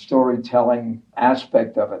work, in the storytelling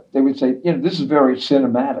aspect of it. They would say, this is very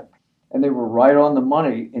cinematic. And they were right on the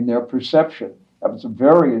money in their perception. That was a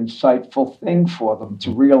very insightful thing for them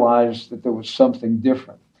to realize that there was something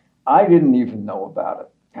different. I didn't even know about it.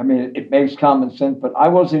 I mean, it makes common sense, but I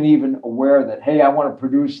wasn't even aware that, hey, I want to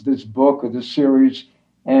produce this book or this series,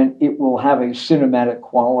 and it will have a cinematic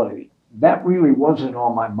quality. That really wasn't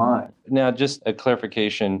on my mind. Now, just a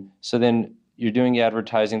clarification. So then you're doing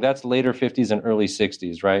advertising. That's later 50s and early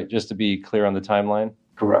 60s, right? Just to be clear on the timeline?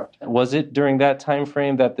 Correct. Was it during that time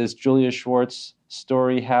frame that this Julius Schwartz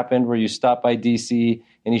story happened where you stopped by DC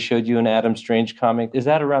and he showed you an Adam Strange comic? Is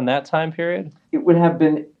that around that time period? It would have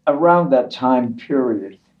been around that time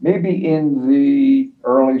period, maybe in the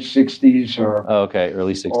early 60s or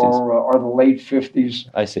Early 60s. or the late 50s.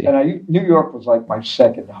 I see. And New York was like my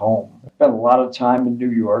second home. I spent a lot of time in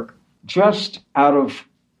New York just out of,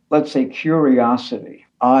 let's say, curiosity.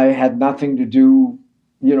 I had nothing to do,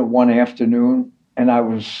 one afternoon, and I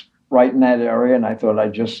was right in that area, and I thought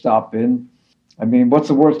I'd just stop in. I mean, what's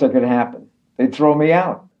the worst that could happen? They'd throw me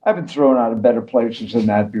out. I've been thrown out of better places than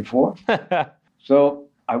that before. So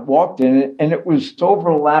I walked in, and it was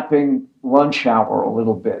overlapping lunch hour a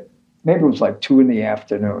little bit. Maybe it was like 2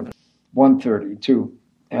 p.m, 1:32.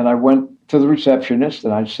 And I went to the receptionist,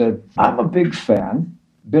 and I said, I'm a big fan,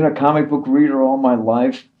 been a comic book reader all my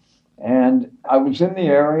life, and I was in the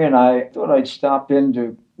area, and I thought I'd stop in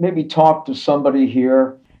to maybe talk to somebody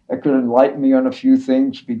here that could enlighten me on a few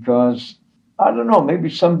things because, I don't know, maybe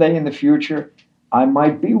someday in the future, I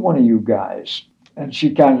might be one of you guys. And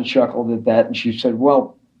she kind of chuckled at that, and she said,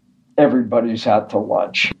 well, everybody's out to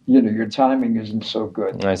lunch. Your timing isn't so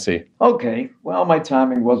good. I see. Okay, well, my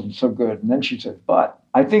timing wasn't so good. And then she said, but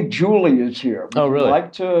I think Julie is here. Oh, really? Would you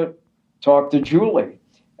like to talk to Julie?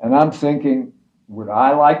 And I'm thinking, would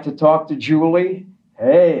I like to talk to Julie?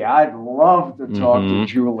 Hey, I'd love to talk to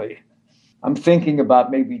Julie. I'm thinking about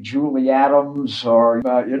maybe Julie Adams or,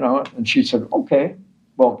 and she said, okay,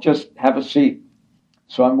 well, just have a seat.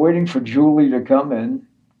 So I'm waiting for Julie to come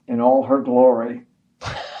in all her glory.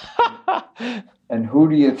 And who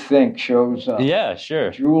do you think shows up? Yeah, sure.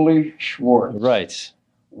 Julie Schwartz. Right.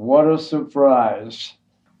 What a surprise.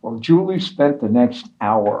 Well, Julie spent the next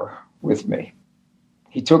hour with me.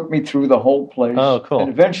 He took me through the whole place. Oh, cool. And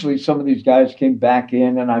eventually some of these guys came back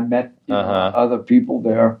in and I met other people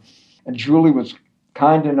there. And Julie was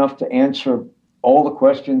kind enough to answer all the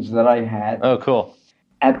questions that I had. Oh, cool.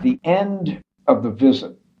 At the end of the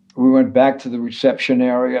visit, we went back to the reception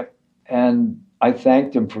area and I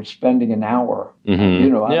thanked him for spending an hour.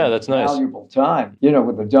 Yeah, that's nice. Valuable time,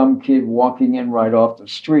 with a dumb kid walking in right off the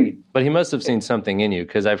street. But he must have seen something in you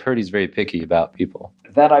because I've heard he's very picky about people.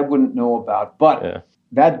 That I wouldn't know about. But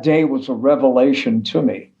that day was a revelation to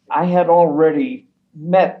me. I had already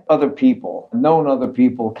met other people, known other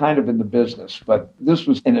people kind of in the business, but this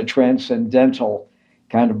was in a transcendental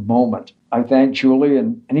kind of moment. I thanked Julie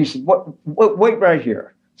and he said, wait right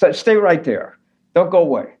here. So stay right there. Don't go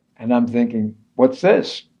away. And I'm thinking, what's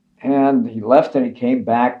this? And he left and he came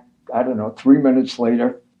back, 3 minutes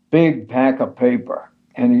later, big pack of paper.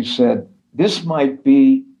 And he said, this might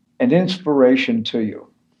be an inspiration to you.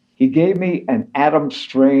 He gave me an Adam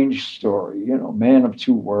Strange story, Man of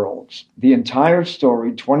Two Worlds. The entire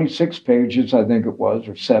story, 26 pages, I think it was,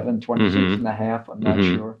 or 26 and a half, I'm not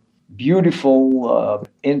sure. Beautiful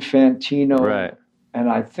Infantino. Right. And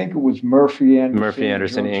I think it was Murphy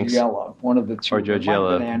Anderson inks. One of the two. Or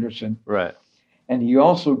Joe Anderson. Right. And he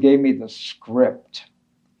also gave me the script.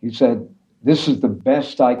 He said, this is the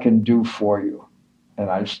best I can do for you.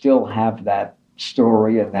 And I still have that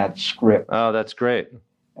story and that script. Oh, that's great.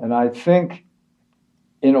 And I think,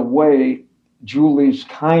 in a way, Julie's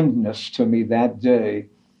kindness to me that day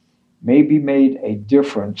maybe made a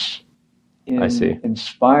difference in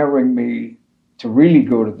inspiring me to really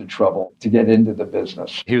go to the trouble to get into the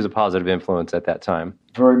business. He was a positive influence at that time.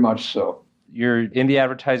 Very much so. You're in the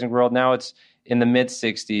advertising world. Now it's in the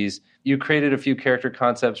mid-'60s. You created a few character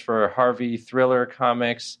concepts for Harvey Thriller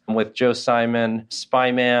comics with Joe Simon.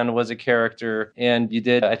 Spy-Man was a character. And you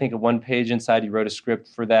did, I think, a one-page inside. You wrote a script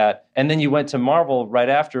for that. And then you went to Marvel right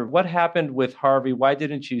after. What happened with Harvey? Why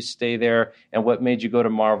didn't you stay there? And what made you go to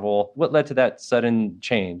Marvel? What led to that sudden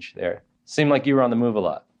change there? Seemed like you were on the move a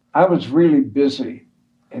lot. I was really busy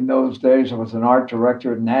in those days. I was an art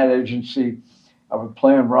director at an ad agency. I would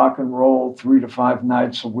play in rock and roll 3 to 5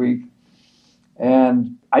 nights a week.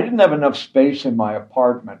 And I didn't have enough space in my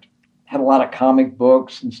apartment. I had a lot of comic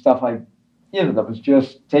books and stuff that was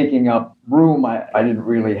just taking up room I didn't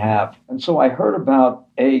really have. And so I heard about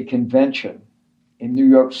a convention in New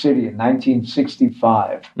York City in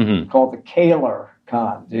 1965 called the Kaler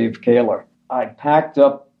Con, Dave Kaler. I packed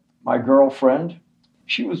up my girlfriend.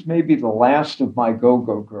 She was maybe the last of my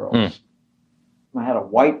go-go girls. I had a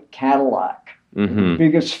white Cadillac, the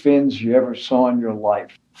biggest fins you ever saw in your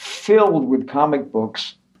life, filled with comic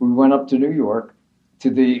books. We went up to New York to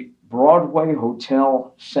the Broadway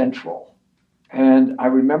Hotel Central. And I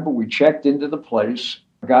remember we checked into the place,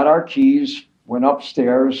 got our keys, went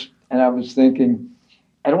upstairs, and I was thinking,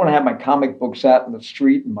 I don't want to have my comic books out in the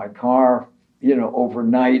street in my car,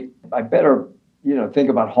 overnight. I better think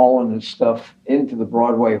about hauling his stuff into the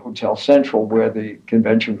Broadway Hotel Central where the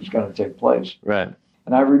convention was going to take place. Right.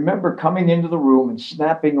 And I remember coming into the room and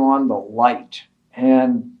snapping on the light.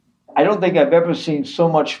 And I don't think I've ever seen so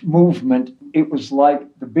much movement. It was like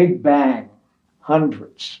the Big Bang,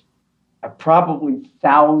 hundreds, probably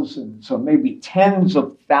thousands or maybe tens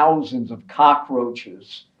of thousands of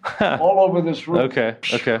cockroaches all over this room. Okay.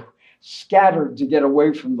 Scattered to get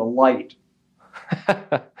away from the light.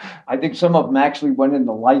 I think some of them actually went in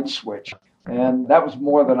the light switch. And that was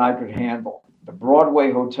more than I could handle. The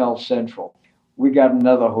Broadway Hotel Central. We got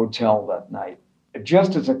another hotel that night.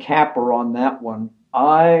 Just as a capper on that one,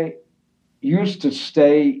 I used to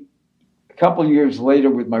stay a couple years later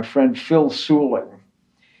with my friend Phil Suling.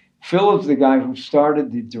 Phil is the guy who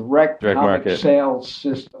started the direct comic market sales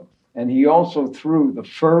system. And he also threw the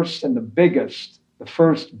first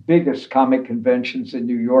biggest comic conventions in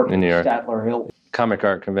New York, Statler Hill. Comic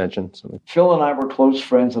art convention. Phil and I were close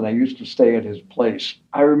friends, and I used to stay at his place.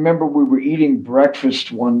 I remember we were eating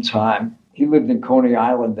breakfast one time. He lived in Coney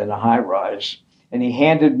Island in a high-rise, and he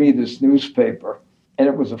handed me this newspaper, and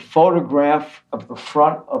it was a photograph of the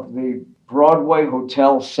front of the Broadway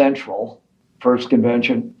Hotel Central, first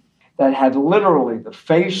convention, that had literally, the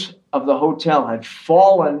face of the hotel had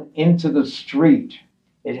fallen into the street.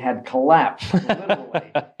 It had collapsed,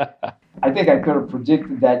 literally. I think I could have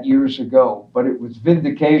predicted that years ago, but it was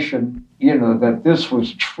vindication, that this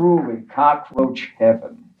was truly cockroach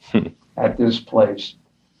heaven at this place.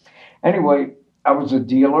 Anyway, I was a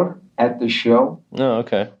dealer at the show. Oh,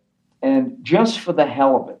 okay. And just for the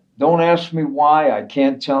hell of it, don't ask me why, I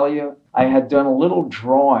can't tell you. I had done a little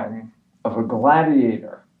drawing of a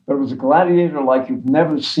gladiator, but it was a gladiator like you've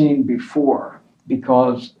never seen before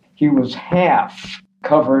because he was half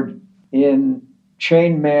covered in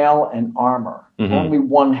chainmail and armor, only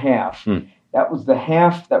one half. That was the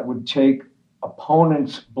half that would take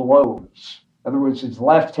opponents' blows. In other words, his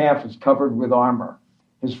left half was covered with armor.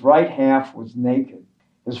 His right half was naked.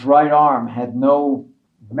 His right arm had no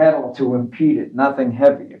metal to impede it, nothing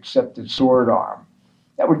heavy except his sword arm.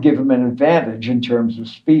 That would give him an advantage in terms of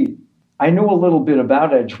speed. I knew a little bit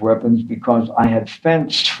about edge weapons because I had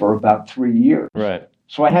fenced for about 3 years. Right.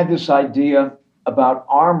 So I had this idea about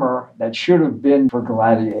armor that should have been for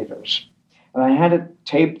gladiators. And I had it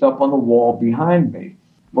taped up on the wall behind me.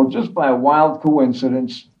 Well, just by a wild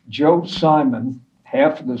coincidence, Joe Simon,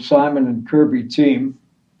 half of the Simon and Kirby team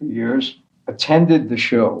for years, attended the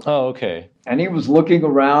show. Oh, okay. And he was looking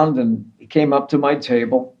around and he came up to my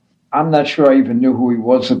table. I'm not sure I even knew who he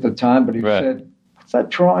was at the time, but he said, "What's that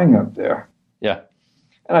drawing up there?" Yeah.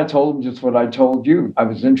 And I told him just what I told you. I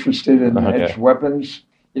was interested in edge weapons.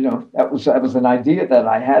 That was an idea that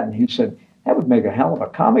I had. And he said, "That would make a hell of a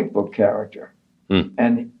comic book character."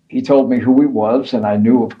 And he told me who he was. And I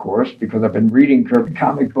knew, of course, because I've been reading Kirby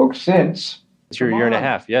comic books since. It's your year and a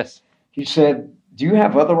half, yes. He said, "Do you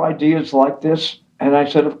have other ideas like this?" And I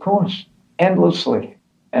said, "Of course, endlessly."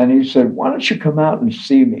 And he said, "Why don't you come out and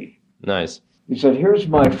see me?" Nice. He said, "Here's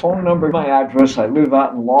my phone number, my address. I live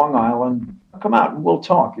out in Long Island. Come out and we'll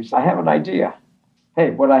talk." He said, "I have an idea.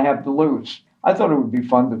 Hey, what I have to lose?" I thought it would be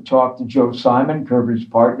fun to talk to Joe Simon, Kirby's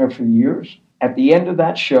partner for years. At the end of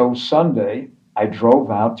that show, Sunday, I drove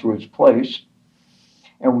out to his place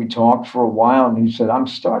and we talked for a while. And he said, "I'm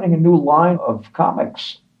starting a new line of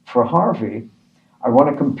comics for Harvey. I want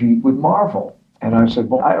to compete with Marvel." And I said,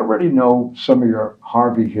 "Well, I already know some of your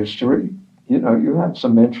Harvey history. You have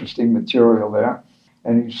some interesting material there."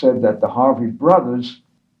 And he said that the Harvey brothers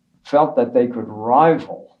felt that they could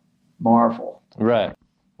rival Marvel. Right.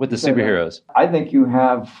 With the superheroes. "I think you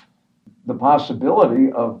have the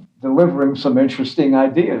possibility of delivering some interesting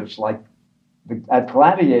ideas like that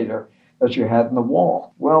gladiator that you had in the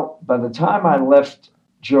wall." Well, by the time I left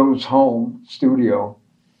Joe's home studio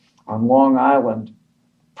on Long Island,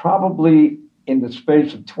 probably in the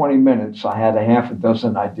space of 20 minutes, I had a half a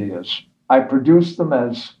dozen ideas. I produced them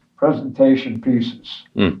as presentation pieces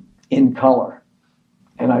in color,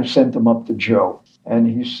 and I sent them up to Joe. And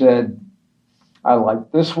he said, "I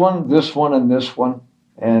like this one, and this one."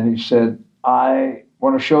 And he said, "I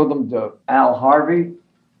want to show them to Al Harvey,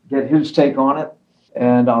 get his take on it,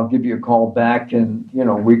 and I'll give you a call back in,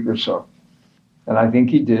 a week or so." And I think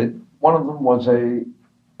he did. One of them was a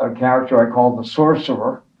character I called the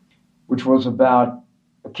Sorcerer, which was about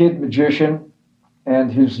a kid magician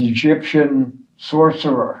and his Egyptian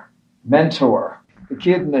sorcerer mentor, the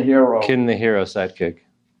kid and the hero. Kid and the hero sidekick.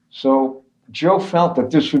 So Joe felt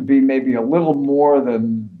that this would be maybe a little more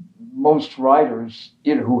than most writers,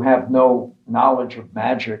 who have no knowledge of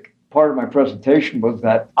magic. Part of my presentation was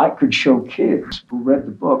that I could show kids who read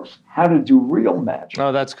the books how to do real magic.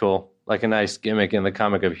 Oh, that's cool. Like a nice gimmick in the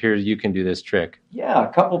comic of, here, you can do this trick. Yeah,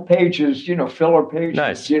 a couple pages, filler pages.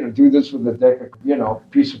 Nice. Do this with a deck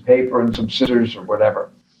of, piece of paper and some scissors or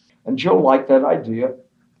whatever. And Joe liked that idea.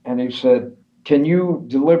 And he said, can you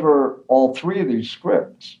deliver all 3 of these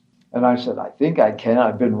scripts? And I said, I think I can.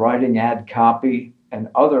 I've been writing ad copy and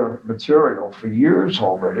other material for years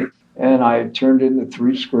already. And I turned in the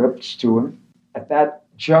 3 scripts to him. At that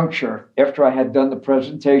juncture, after I had done the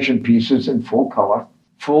presentation pieces in full color,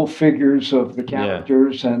 full figures of the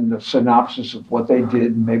characters and the synopsis of what they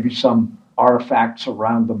did, and maybe some artifacts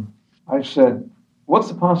around them, I said, what's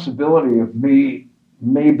the possibility of me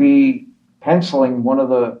maybe penciling one of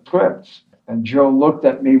the scripts? And Joe looked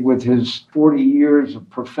at me with his 40 years of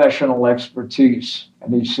professional expertise,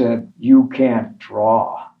 and he said, you can't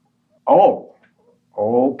draw. Oh,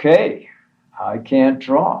 okay, I can't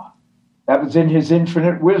draw. That was in his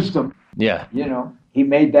infinite wisdom. Yeah. He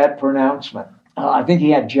made that pronouncement. I think he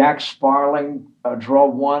had Jack Sparling draw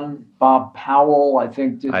one. Bob Powell, I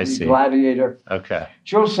think, did the Gladiator. Okay.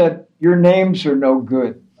 Joe said, your names are no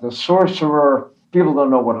good. The sorcerer, people don't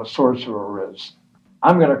know what a sorcerer is.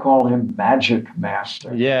 I'm going to call him Magic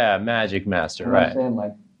Master. Yeah, Magic Master, and right. I'm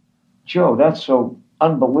saying, Joe, that's so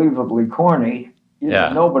unbelievably corny.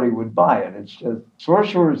 Nobody would buy it. It's just,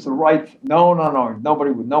 sorcerer is the right... No.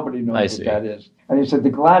 Nobody knows what that is. And he said, the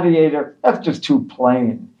Gladiator, that's just too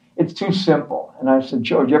plain. It's too simple. And I said,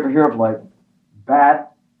 Joe, did you ever hear of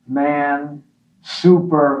Batman,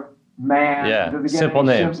 Superman? Yeah, simple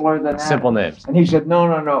names. Simpler than that? Simple names. And he said,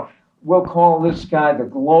 no. We'll call this guy the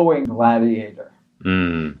Glowing Gladiator.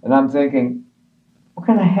 And I'm thinking, what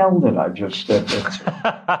kind of hell did I just step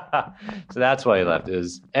into? So that's why he left,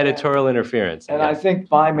 is editorial interference. And I think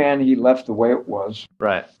by man, he left the way it was.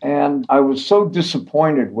 Right. And I was so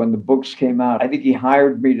disappointed when the books came out. I think he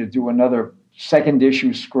hired me to do another second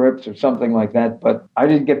issue script or something like that, but I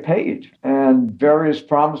didn't get paid. And various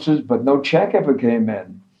promises, but no check ever came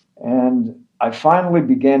in. And I finally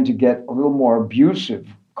began to get a little more abusive,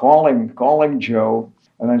 calling Joe.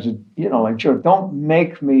 And I said, Joe, don't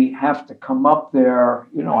make me have to come up there.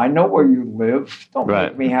 I know where you live. Don't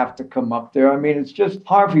make me have to come up there. I mean, it's just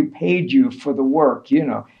Harvey paid you for the work,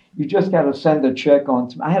 You just got to send a check on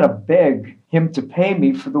to me. I had to beg him to pay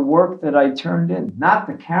me for the work that I turned in, not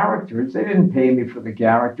the characters. They didn't pay me for the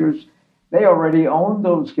characters. They already owned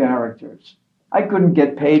those characters. I couldn't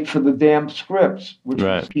get paid for the damn scripts, which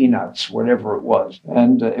was peanuts, whatever it was.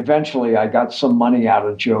 And eventually I got some money out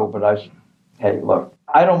of Joe, but I said, hey, look,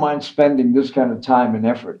 I don't mind spending this kind of time and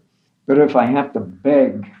effort, but if I have to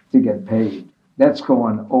beg to get paid, that's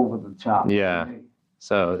going over the top. Yeah.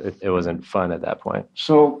 So it wasn't fun at that point.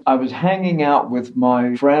 So I was hanging out with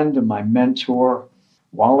my friend and my mentor,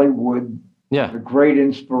 Wally Wood. Yeah. The great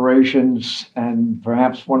inspirations and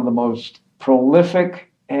perhaps one of the most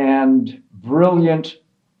prolific and brilliant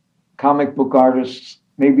comic book artists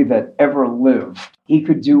maybe that ever lived. He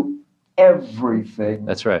could do everything.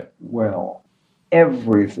 That's right. Well,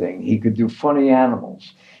 everything. He could do funny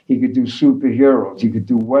animals. He could do superheroes. He could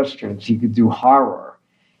do westerns. He could do horror.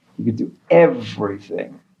 He could do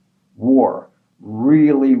everything. War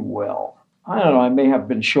really well. I don't know, I may have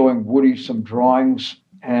been showing Woody some drawings,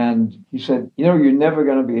 and he said, you're never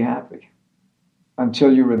going to be happy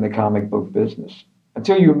until you're in the comic book business.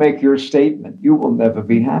 Until you make your statement, you will never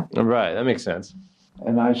be happy. Right, that makes sense.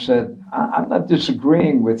 And I said, I'm not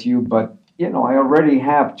disagreeing with you, but, I already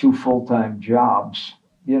have 2 full-time jobs.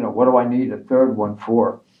 What do I need a third one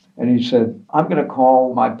for? And he said, I'm going to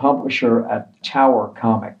call my publisher at Tower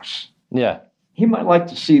Comics. Yeah. He might like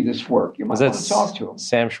to see this work. You might want to talk to him.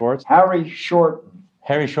 Sam Schwartz? Harry Shorten.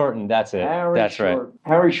 Harry Shorten, that's it. That's right.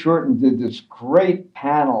 Harry Shorten did this great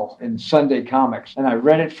panel in Sunday Comics, and I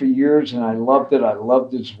read it for years, and I loved it. I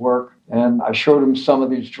loved his work, and I showed him some of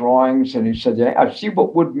these drawings, and he said, yeah, I see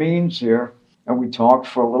what Wood means here. And we talked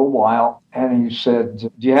for a little while, and he said,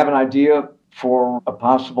 do you have an idea for a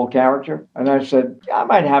possible character? And I said, I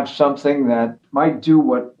might have something that might do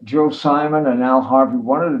what Joe Simon and Al Harvey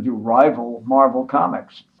wanted to do, rival Marvel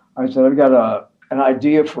Comics. I said, I've got an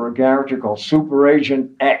idea for a character called Super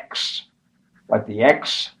Agent X, like the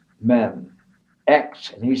X-Men,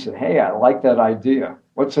 X. And he said, hey, I like that idea.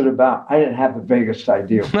 What's it about? I didn't have the vaguest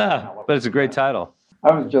idea. But it's a great title.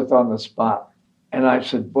 I was just on the spot. And I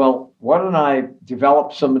said, well, why don't I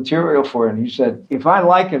develop some material for it? And he said, if I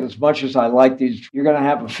like it as much as I like these, you're going to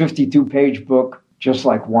have a 52-page book just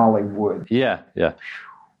like Wally Wood. Yeah.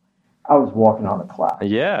 I was walking on a cloud.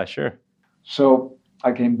 Yeah, sure. So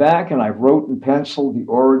I came back and I wrote in pencil the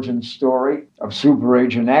origin story of Super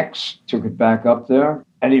Agent X, took it back up there.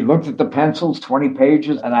 And he looked at the pencils, 20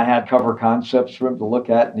 pages, and I had cover concepts for him to look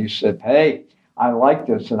at. And he said, hey, I like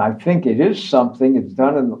this, and I think it is something. It's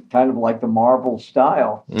done in kind of like the Marvel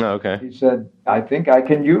style. Oh, okay. He said, I think I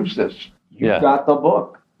can use this. You've Yeah. got the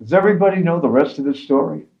book. Does everybody know the rest of the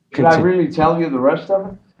story? Can I really tell you the rest of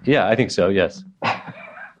it? Yeah, I think so, yes.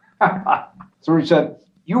 So he said,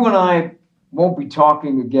 you and I won't be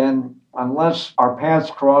talking again unless our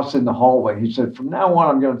paths cross in the hallway. He said, from now on,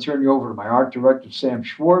 I'm going to turn you over to my art director, Sam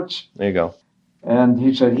Schwartz. There you go. And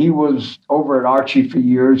he said he was over at Archie for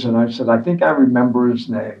years. And I said, I think I remember his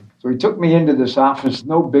name. So he took me into this office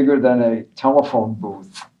no bigger than a telephone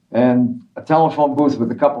booth. And a telephone booth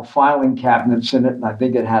with a couple filing cabinets in it. And I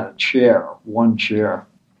think it had a chair, one chair.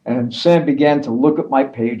 And Sam began to look at my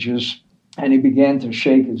pages. And he began to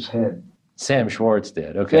shake his head. Sam Schwartz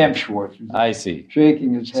did. Okay. Sam Schwartz was I see.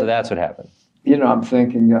 shaking his head. So that's what happened. I'm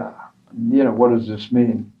thinking, what does this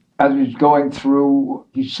mean? As he's going through,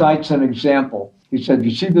 he cites an example. He said,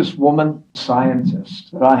 you see this woman,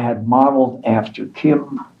 scientist, that I had modeled after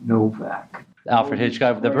Kim Novak. Alfred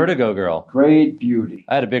Hitchcock, the Vertigo girl. Great beauty.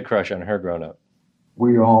 I had a big crush on her growing up.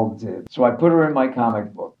 We all did. So I put her in my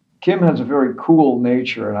comic book. Kim has a very cool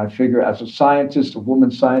nature, and I figure as a scientist, a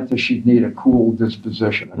woman scientist, she'd need a cool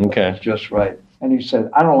disposition. And Okay. that's just right. And he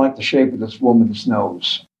said, I don't like the shape of this woman's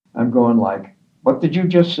nose. I'm going like, what did you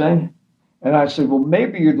just say? And I said, well,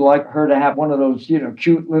 maybe you'd like her to have one of those,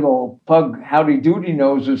 cute little pug howdy-doody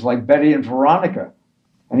noses like Betty and Veronica.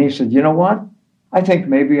 And he said, you know what? I think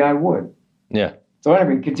maybe I would. Yeah. So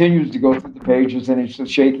anyway, he continues to go through the pages, and he's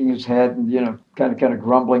just shaking his head and, kind of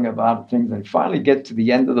grumbling about things. And finally get to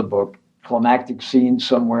the end of the book, climactic scene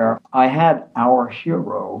somewhere. I had our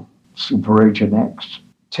hero, Super Agent X,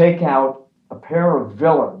 take out a pair of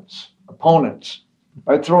villains, opponents,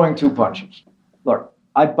 by throwing 2 punches. Look,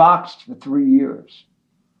 I boxed for 3 years.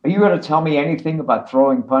 Are you going to tell me anything about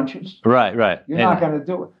throwing punches? Right. You're not going to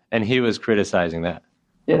do it. And he was criticizing that.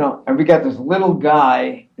 And we got this little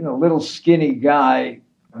guy, little skinny guy,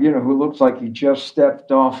 who looks like he just stepped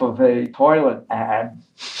off of a toilet ad.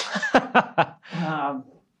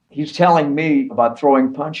 He's telling me about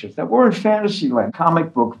throwing punches. Now, we're in Fantasyland,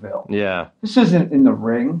 comic bookville. Yeah. This isn't in the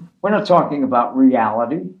ring. We're not talking about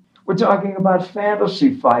reality. We're talking about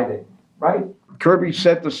fantasy fighting, right? Kirby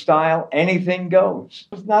set the style. Anything goes.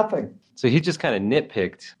 There's nothing. So he just kind of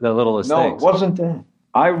nitpicked the littlest No, things. it wasn't that.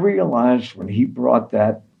 I realized when he brought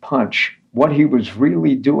that punch, what he was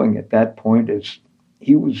really doing at that point is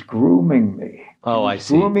he was grooming me. Oh, I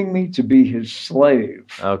see. Grooming me to be his slave.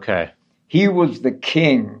 Okay. He was the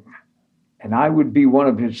king, and I would be one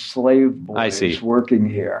of his slave boys I see. working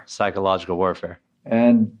here. Psychological warfare.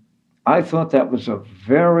 And I thought that was a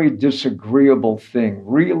very disagreeable thing,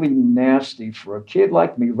 really nasty for a kid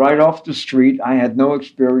like me, right off the street. I had no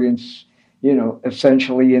experience,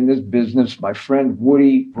 essentially in this business. My friend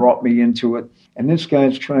Woody brought me into it, and this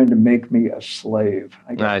guy's trying to make me a slave.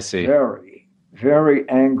 I see. Very, very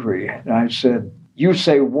angry. And I said, you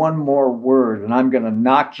say one more word, and I'm going to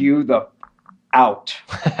knock you out.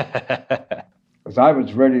 Because I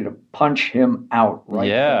was ready to punch him out right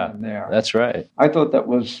then and there. That's right. I thought that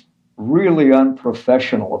was really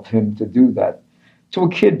unprofessional of him to do that to a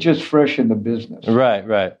kid just fresh in the business.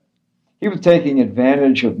 Right. He was taking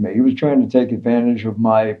advantage of me. He was trying to take advantage of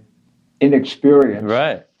my inexperience,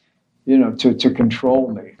 Right. to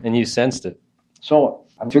control me. And you sensed it. So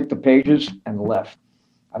I took the pages and left.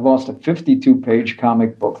 I lost a 52-page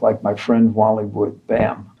comic book like my friend Wally Wood,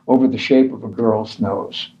 bam, over the shape of a girl's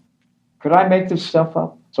nose. Could I make this stuff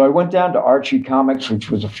up? So I went down to Archie Comics, which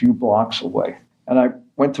was a few blocks away. And I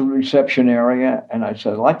went to the reception area, and I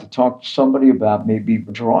said, I'd like to talk to somebody about maybe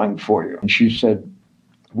drawing for you. And she said,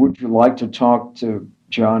 would you like to talk to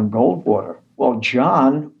John Goldwater? Well,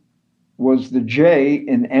 John was the J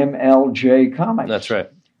in MLJ Comics. That's right.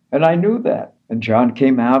 And I knew that. And John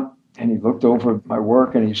came out, and he looked over at my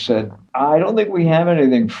work, and he said, I don't think we have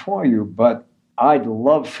anything for you, but I'd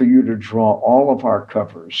love for you to draw all of our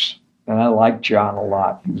covers. And I liked John a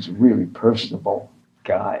lot. He was a really personable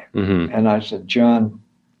guy. Mm-hmm. And I said, John,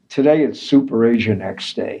 today it's Super Agent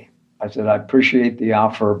X Day. I said, I appreciate the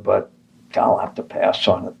offer, but I'll have to pass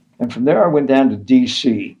on it. And from there, I went down to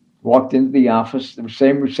D.C., walked into the office, the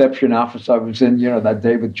same reception office I was in, that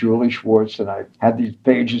day with Julie Schwartz, and I had these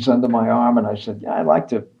pages under my arm, and I said, yeah, I'd like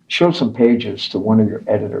to show some pages to one of your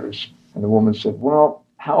editors. And the woman said, well,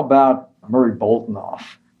 how about Murray Boltinoff?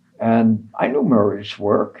 And I knew Murray's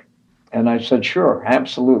work. And I said, sure,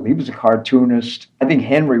 absolutely. He was a cartoonist. I think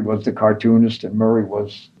Henry was the cartoonist and Murray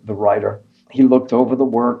was the writer. He looked over the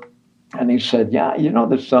work and he said, yeah,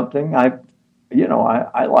 there's something. I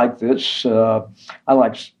like this. I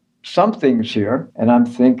like some things here. And I'm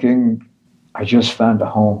thinking, I just found a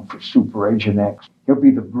home for Super Agent X. He'll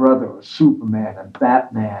be the brother of Superman and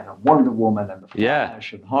Batman and Wonder Woman and the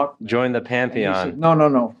Flash and Hawkman. Join the pantheon. He said,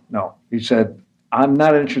 no. He said, I'm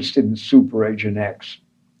not interested in Super Agent X.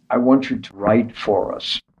 I want you to write for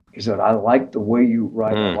us. He said, I like the way you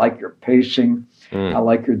write. I like your pacing. I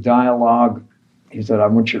like your dialogue. He said, I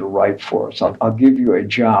want you to write for us. I'll give you a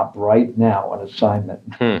job right now, an assignment.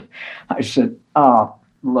 I said,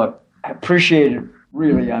 look, I appreciate it.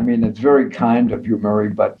 Really, I mean, it's very kind of you, Murray,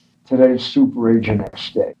 but today's Super Agent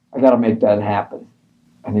X Day. I got to make that happen.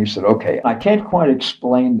 And he said, okay. I can't quite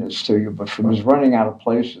explain this to you, but I was running out of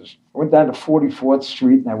places. I went down to 44th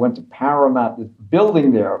Street, and I went to Paramount, the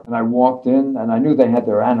building there, and I walked in, and I knew they had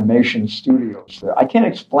their animation studios there. I can't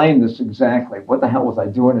explain this exactly. What the hell was I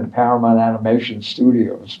doing in Paramount Animation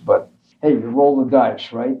Studios? But, hey, you roll the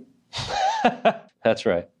dice, right? That's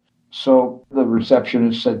right. So the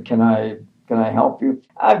receptionist said, can I help you?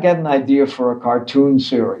 I've got an idea for a cartoon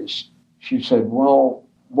series. She said, well,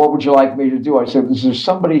 what would you like me to do? I said, is there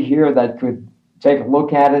somebody here that could take a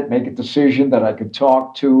look at it, make a decision that I could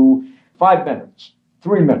talk to? 5 minutes,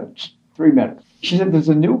 3 minutes, 3 minutes. She said, there's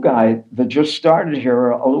a new guy that just started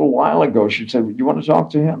here a little while ago. She said, you want to talk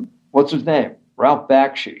to him? What's his name? Ralph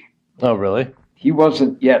Bakshi. Oh, really? He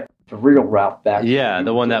wasn't yet the real Ralph Bakshi. Yeah,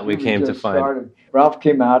 the one that we came to find. Started. Ralph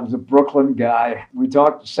came out as a Brooklyn guy. We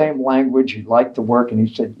talked the same language. He liked the work, and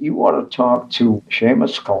he said, you want to talk to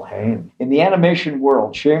Seamus Culhane. In the animation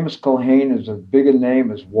world, Seamus Culhane is as big a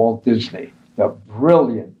name as Walt Disney. A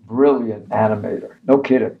brilliant, brilliant animator. No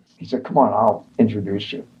kidding. He said, come on, I'll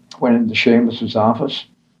introduce you. Went into Seamus's office.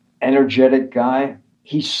 Energetic guy.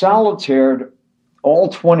 He solitaired all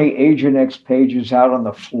 20 Agent X pages out on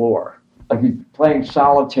the floor. Like he's playing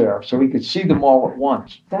solitaire, so he could see them all at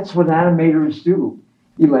once. That's what animators do.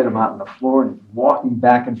 He laid them out on the floor and walking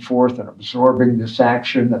back and forth and absorbing this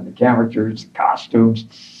action and the characters, the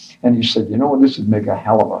costumes. And he said, you know what, this would make a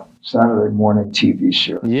hell of a Saturday morning TV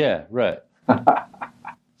series. Yeah, right.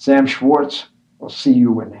 Sam Schwartz will see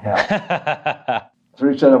you in hell. So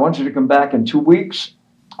he said, I want you to come back in 2 weeks.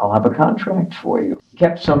 I'll have a contract for you. He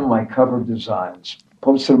kept some of my cover designs.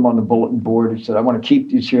 Posted them on the bulletin board. He said, I want to keep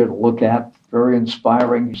these here to look at. Very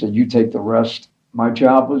inspiring. He said, you take the rest. My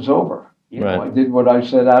job was over. I did what I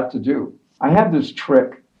set out to do. I have this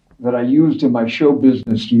trick that I used in my show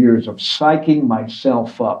business years of psyching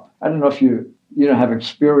myself up. I don't know if you have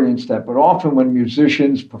experienced that, but often when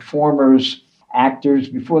musicians, performers, actors,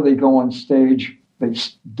 before they go on stage, they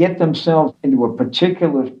get themselves into a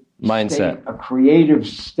particular mindset, state, a creative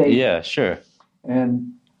state. Yeah, sure.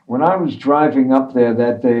 And when I was driving up there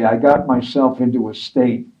that day, I got myself into a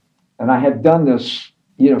state, and I had done this,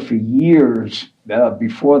 for years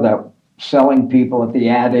before that, selling people at the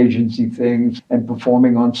ad agency things and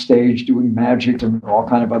performing on stage, doing magic and all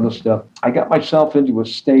kind of other stuff. I got myself into a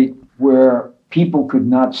state where people could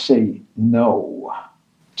not say no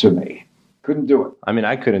to me. Couldn't do it. I mean,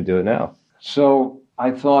 I couldn't do it now. So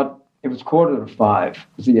I thought it was 4:45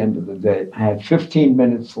 was the end of the day. I had 15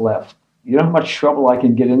 minutes left. You know how much trouble I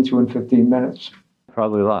can get into in 15 minutes?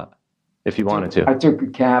 Probably a lot, if you wanted to. I took a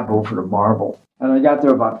cab over to Marvel, and I got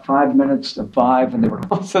there about 5 minutes to 5, and they were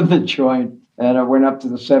close to the joint. And I went up to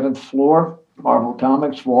the 7th floor. Marvel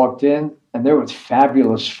Comics, walked in, and there was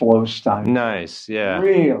fabulous Flo Stein. Nice, yeah.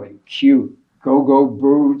 Really cute. Go-go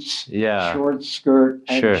boots, yeah, short skirt,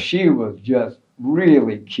 and sure. She was just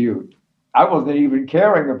really cute. I wasn't even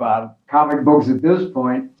caring about comic books at this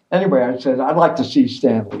point. Anyway, I said, I'd like to see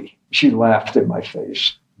Stan Lee. She laughed in my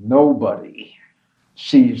face. Nobody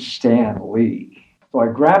sees Stan Lee. So I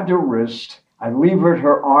grabbed her wrist, I levered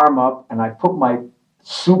her arm up, and I put my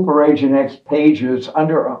Super Agent X pages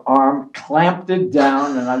under her arm, clamped it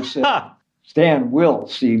down, and I said, Stan will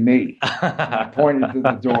see me. I pointed to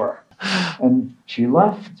the door. And she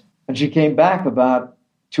left. And she came back about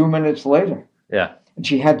 2 minutes later. Yeah. And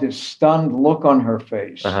she had this stunned look on her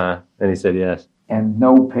face. Uh-huh. And he said yes. And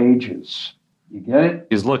no pages. You get it?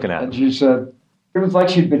 He's looking at And him. she said, it was like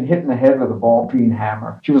she'd been hit in the head with a ball-peen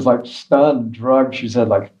hammer. She was like stunned, drugged. She said,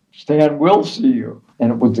 like, Stan will see you.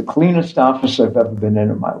 And it was the cleanest office I've ever been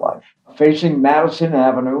in my life. Facing Madison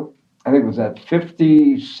Avenue. I think it was at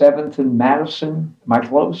 57th and Madison. Am I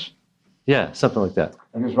close? Yeah, something like that.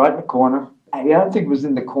 It was right in the corner. I don't think it was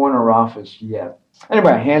in the corner office yet.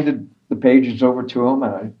 Anyway, I handed the pages over to him,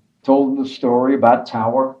 and I told him the story about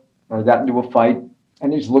Tower. I got into a fight,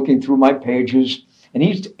 and he's looking through my pages, and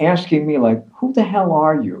he's asking me, like, who the hell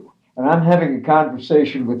are you? And I'm having a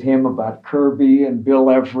conversation with him about Kirby and Bill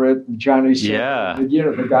Everett and Johnny Silver, Yeah.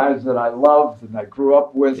 the guys that I loved and I grew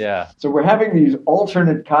up with. Yeah. So we're having these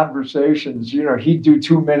alternate conversations. He'd do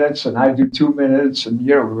 2 minutes and I'd do 2 minutes. And,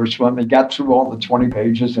 we were swimming. He got through all the 20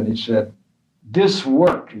 pages and he said, this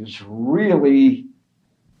work is really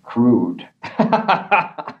crude.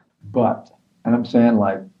 But, and I'm saying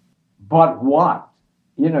like, but what?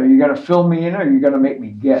 You know, you got to fill me in or you got to make me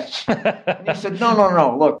guess. And he said,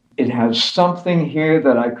 no, look, it has something here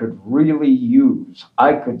that I could really use.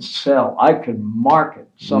 I could sell. I could market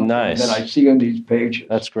something that I see on these pages.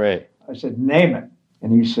 That's great. I said, name it.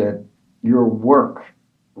 And he said, your work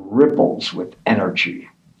ripples with energy.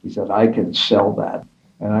 He said, I can sell that.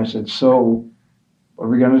 And I said, so what are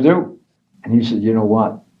we going to do? And he said, you know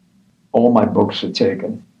what? All my books are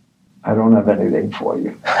taken. I don't have anything for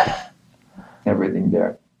you. Everything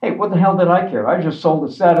there. Hey, what the hell did I care? I just sold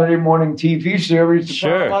a Saturday morning TV series to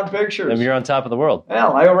Paramount Pictures. I mean, you're on top of the world.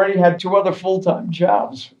 Well, I already had 2 other full-time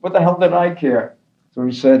jobs. What the hell did I care? So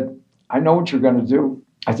he said, I know what you're going to do.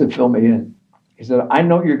 I said, fill me in. He said, I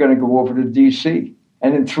know you're going to go over to D.C.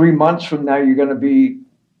 And in 3 months from now, you're going to be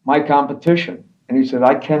my competition. And he said,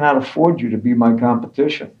 I cannot afford you to be my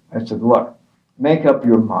competition. I said, look, make up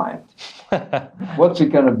your mind. What's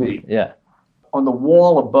it going to be? Yeah. On the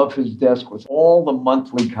wall above his desk was all the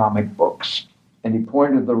monthly comic books. And he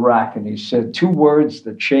pointed to the rack and he said 2 words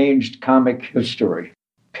that changed comic history.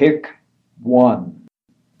 Pick one.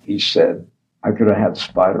 He said, I could have had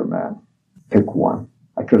Spider-Man. Pick one.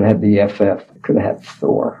 I could have had the FF. I could have had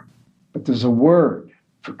Thor. But there's a word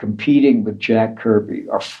for competing with Jack Kirby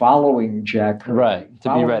or following Jack Kirby. Right.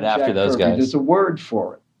 To be right after those guys. There's a word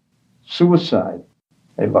for it. Suicide.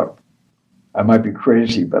 Hey, look, I might be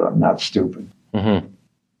crazy, but I'm not stupid. Mm-hmm.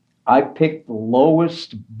 I picked the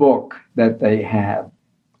lowest book that they had.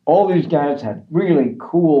 All these guys had really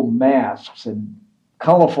cool masks and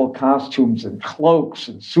colorful costumes and cloaks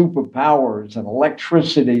and superpowers and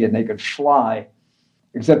electricity, and they could fly,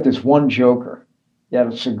 except this one joker. He had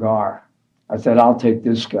a cigar. I said, I'll take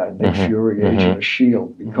this guy, Nick Fury, Agent of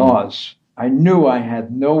S.H.I.E.L.D., because I knew I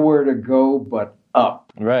had nowhere to go but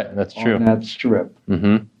up. Right, that's true. On that strip.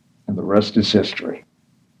 Mm-hmm. And the rest is history.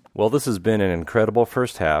 Well, this has been an incredible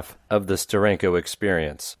first half of the Steranko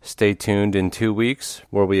experience. Stay tuned in 2 weeks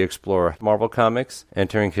where we explore Marvel Comics,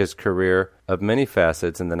 entering his career of many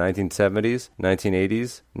facets in the 1970s,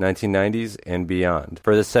 1980s, 1990s, and beyond.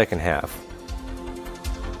 For the second half,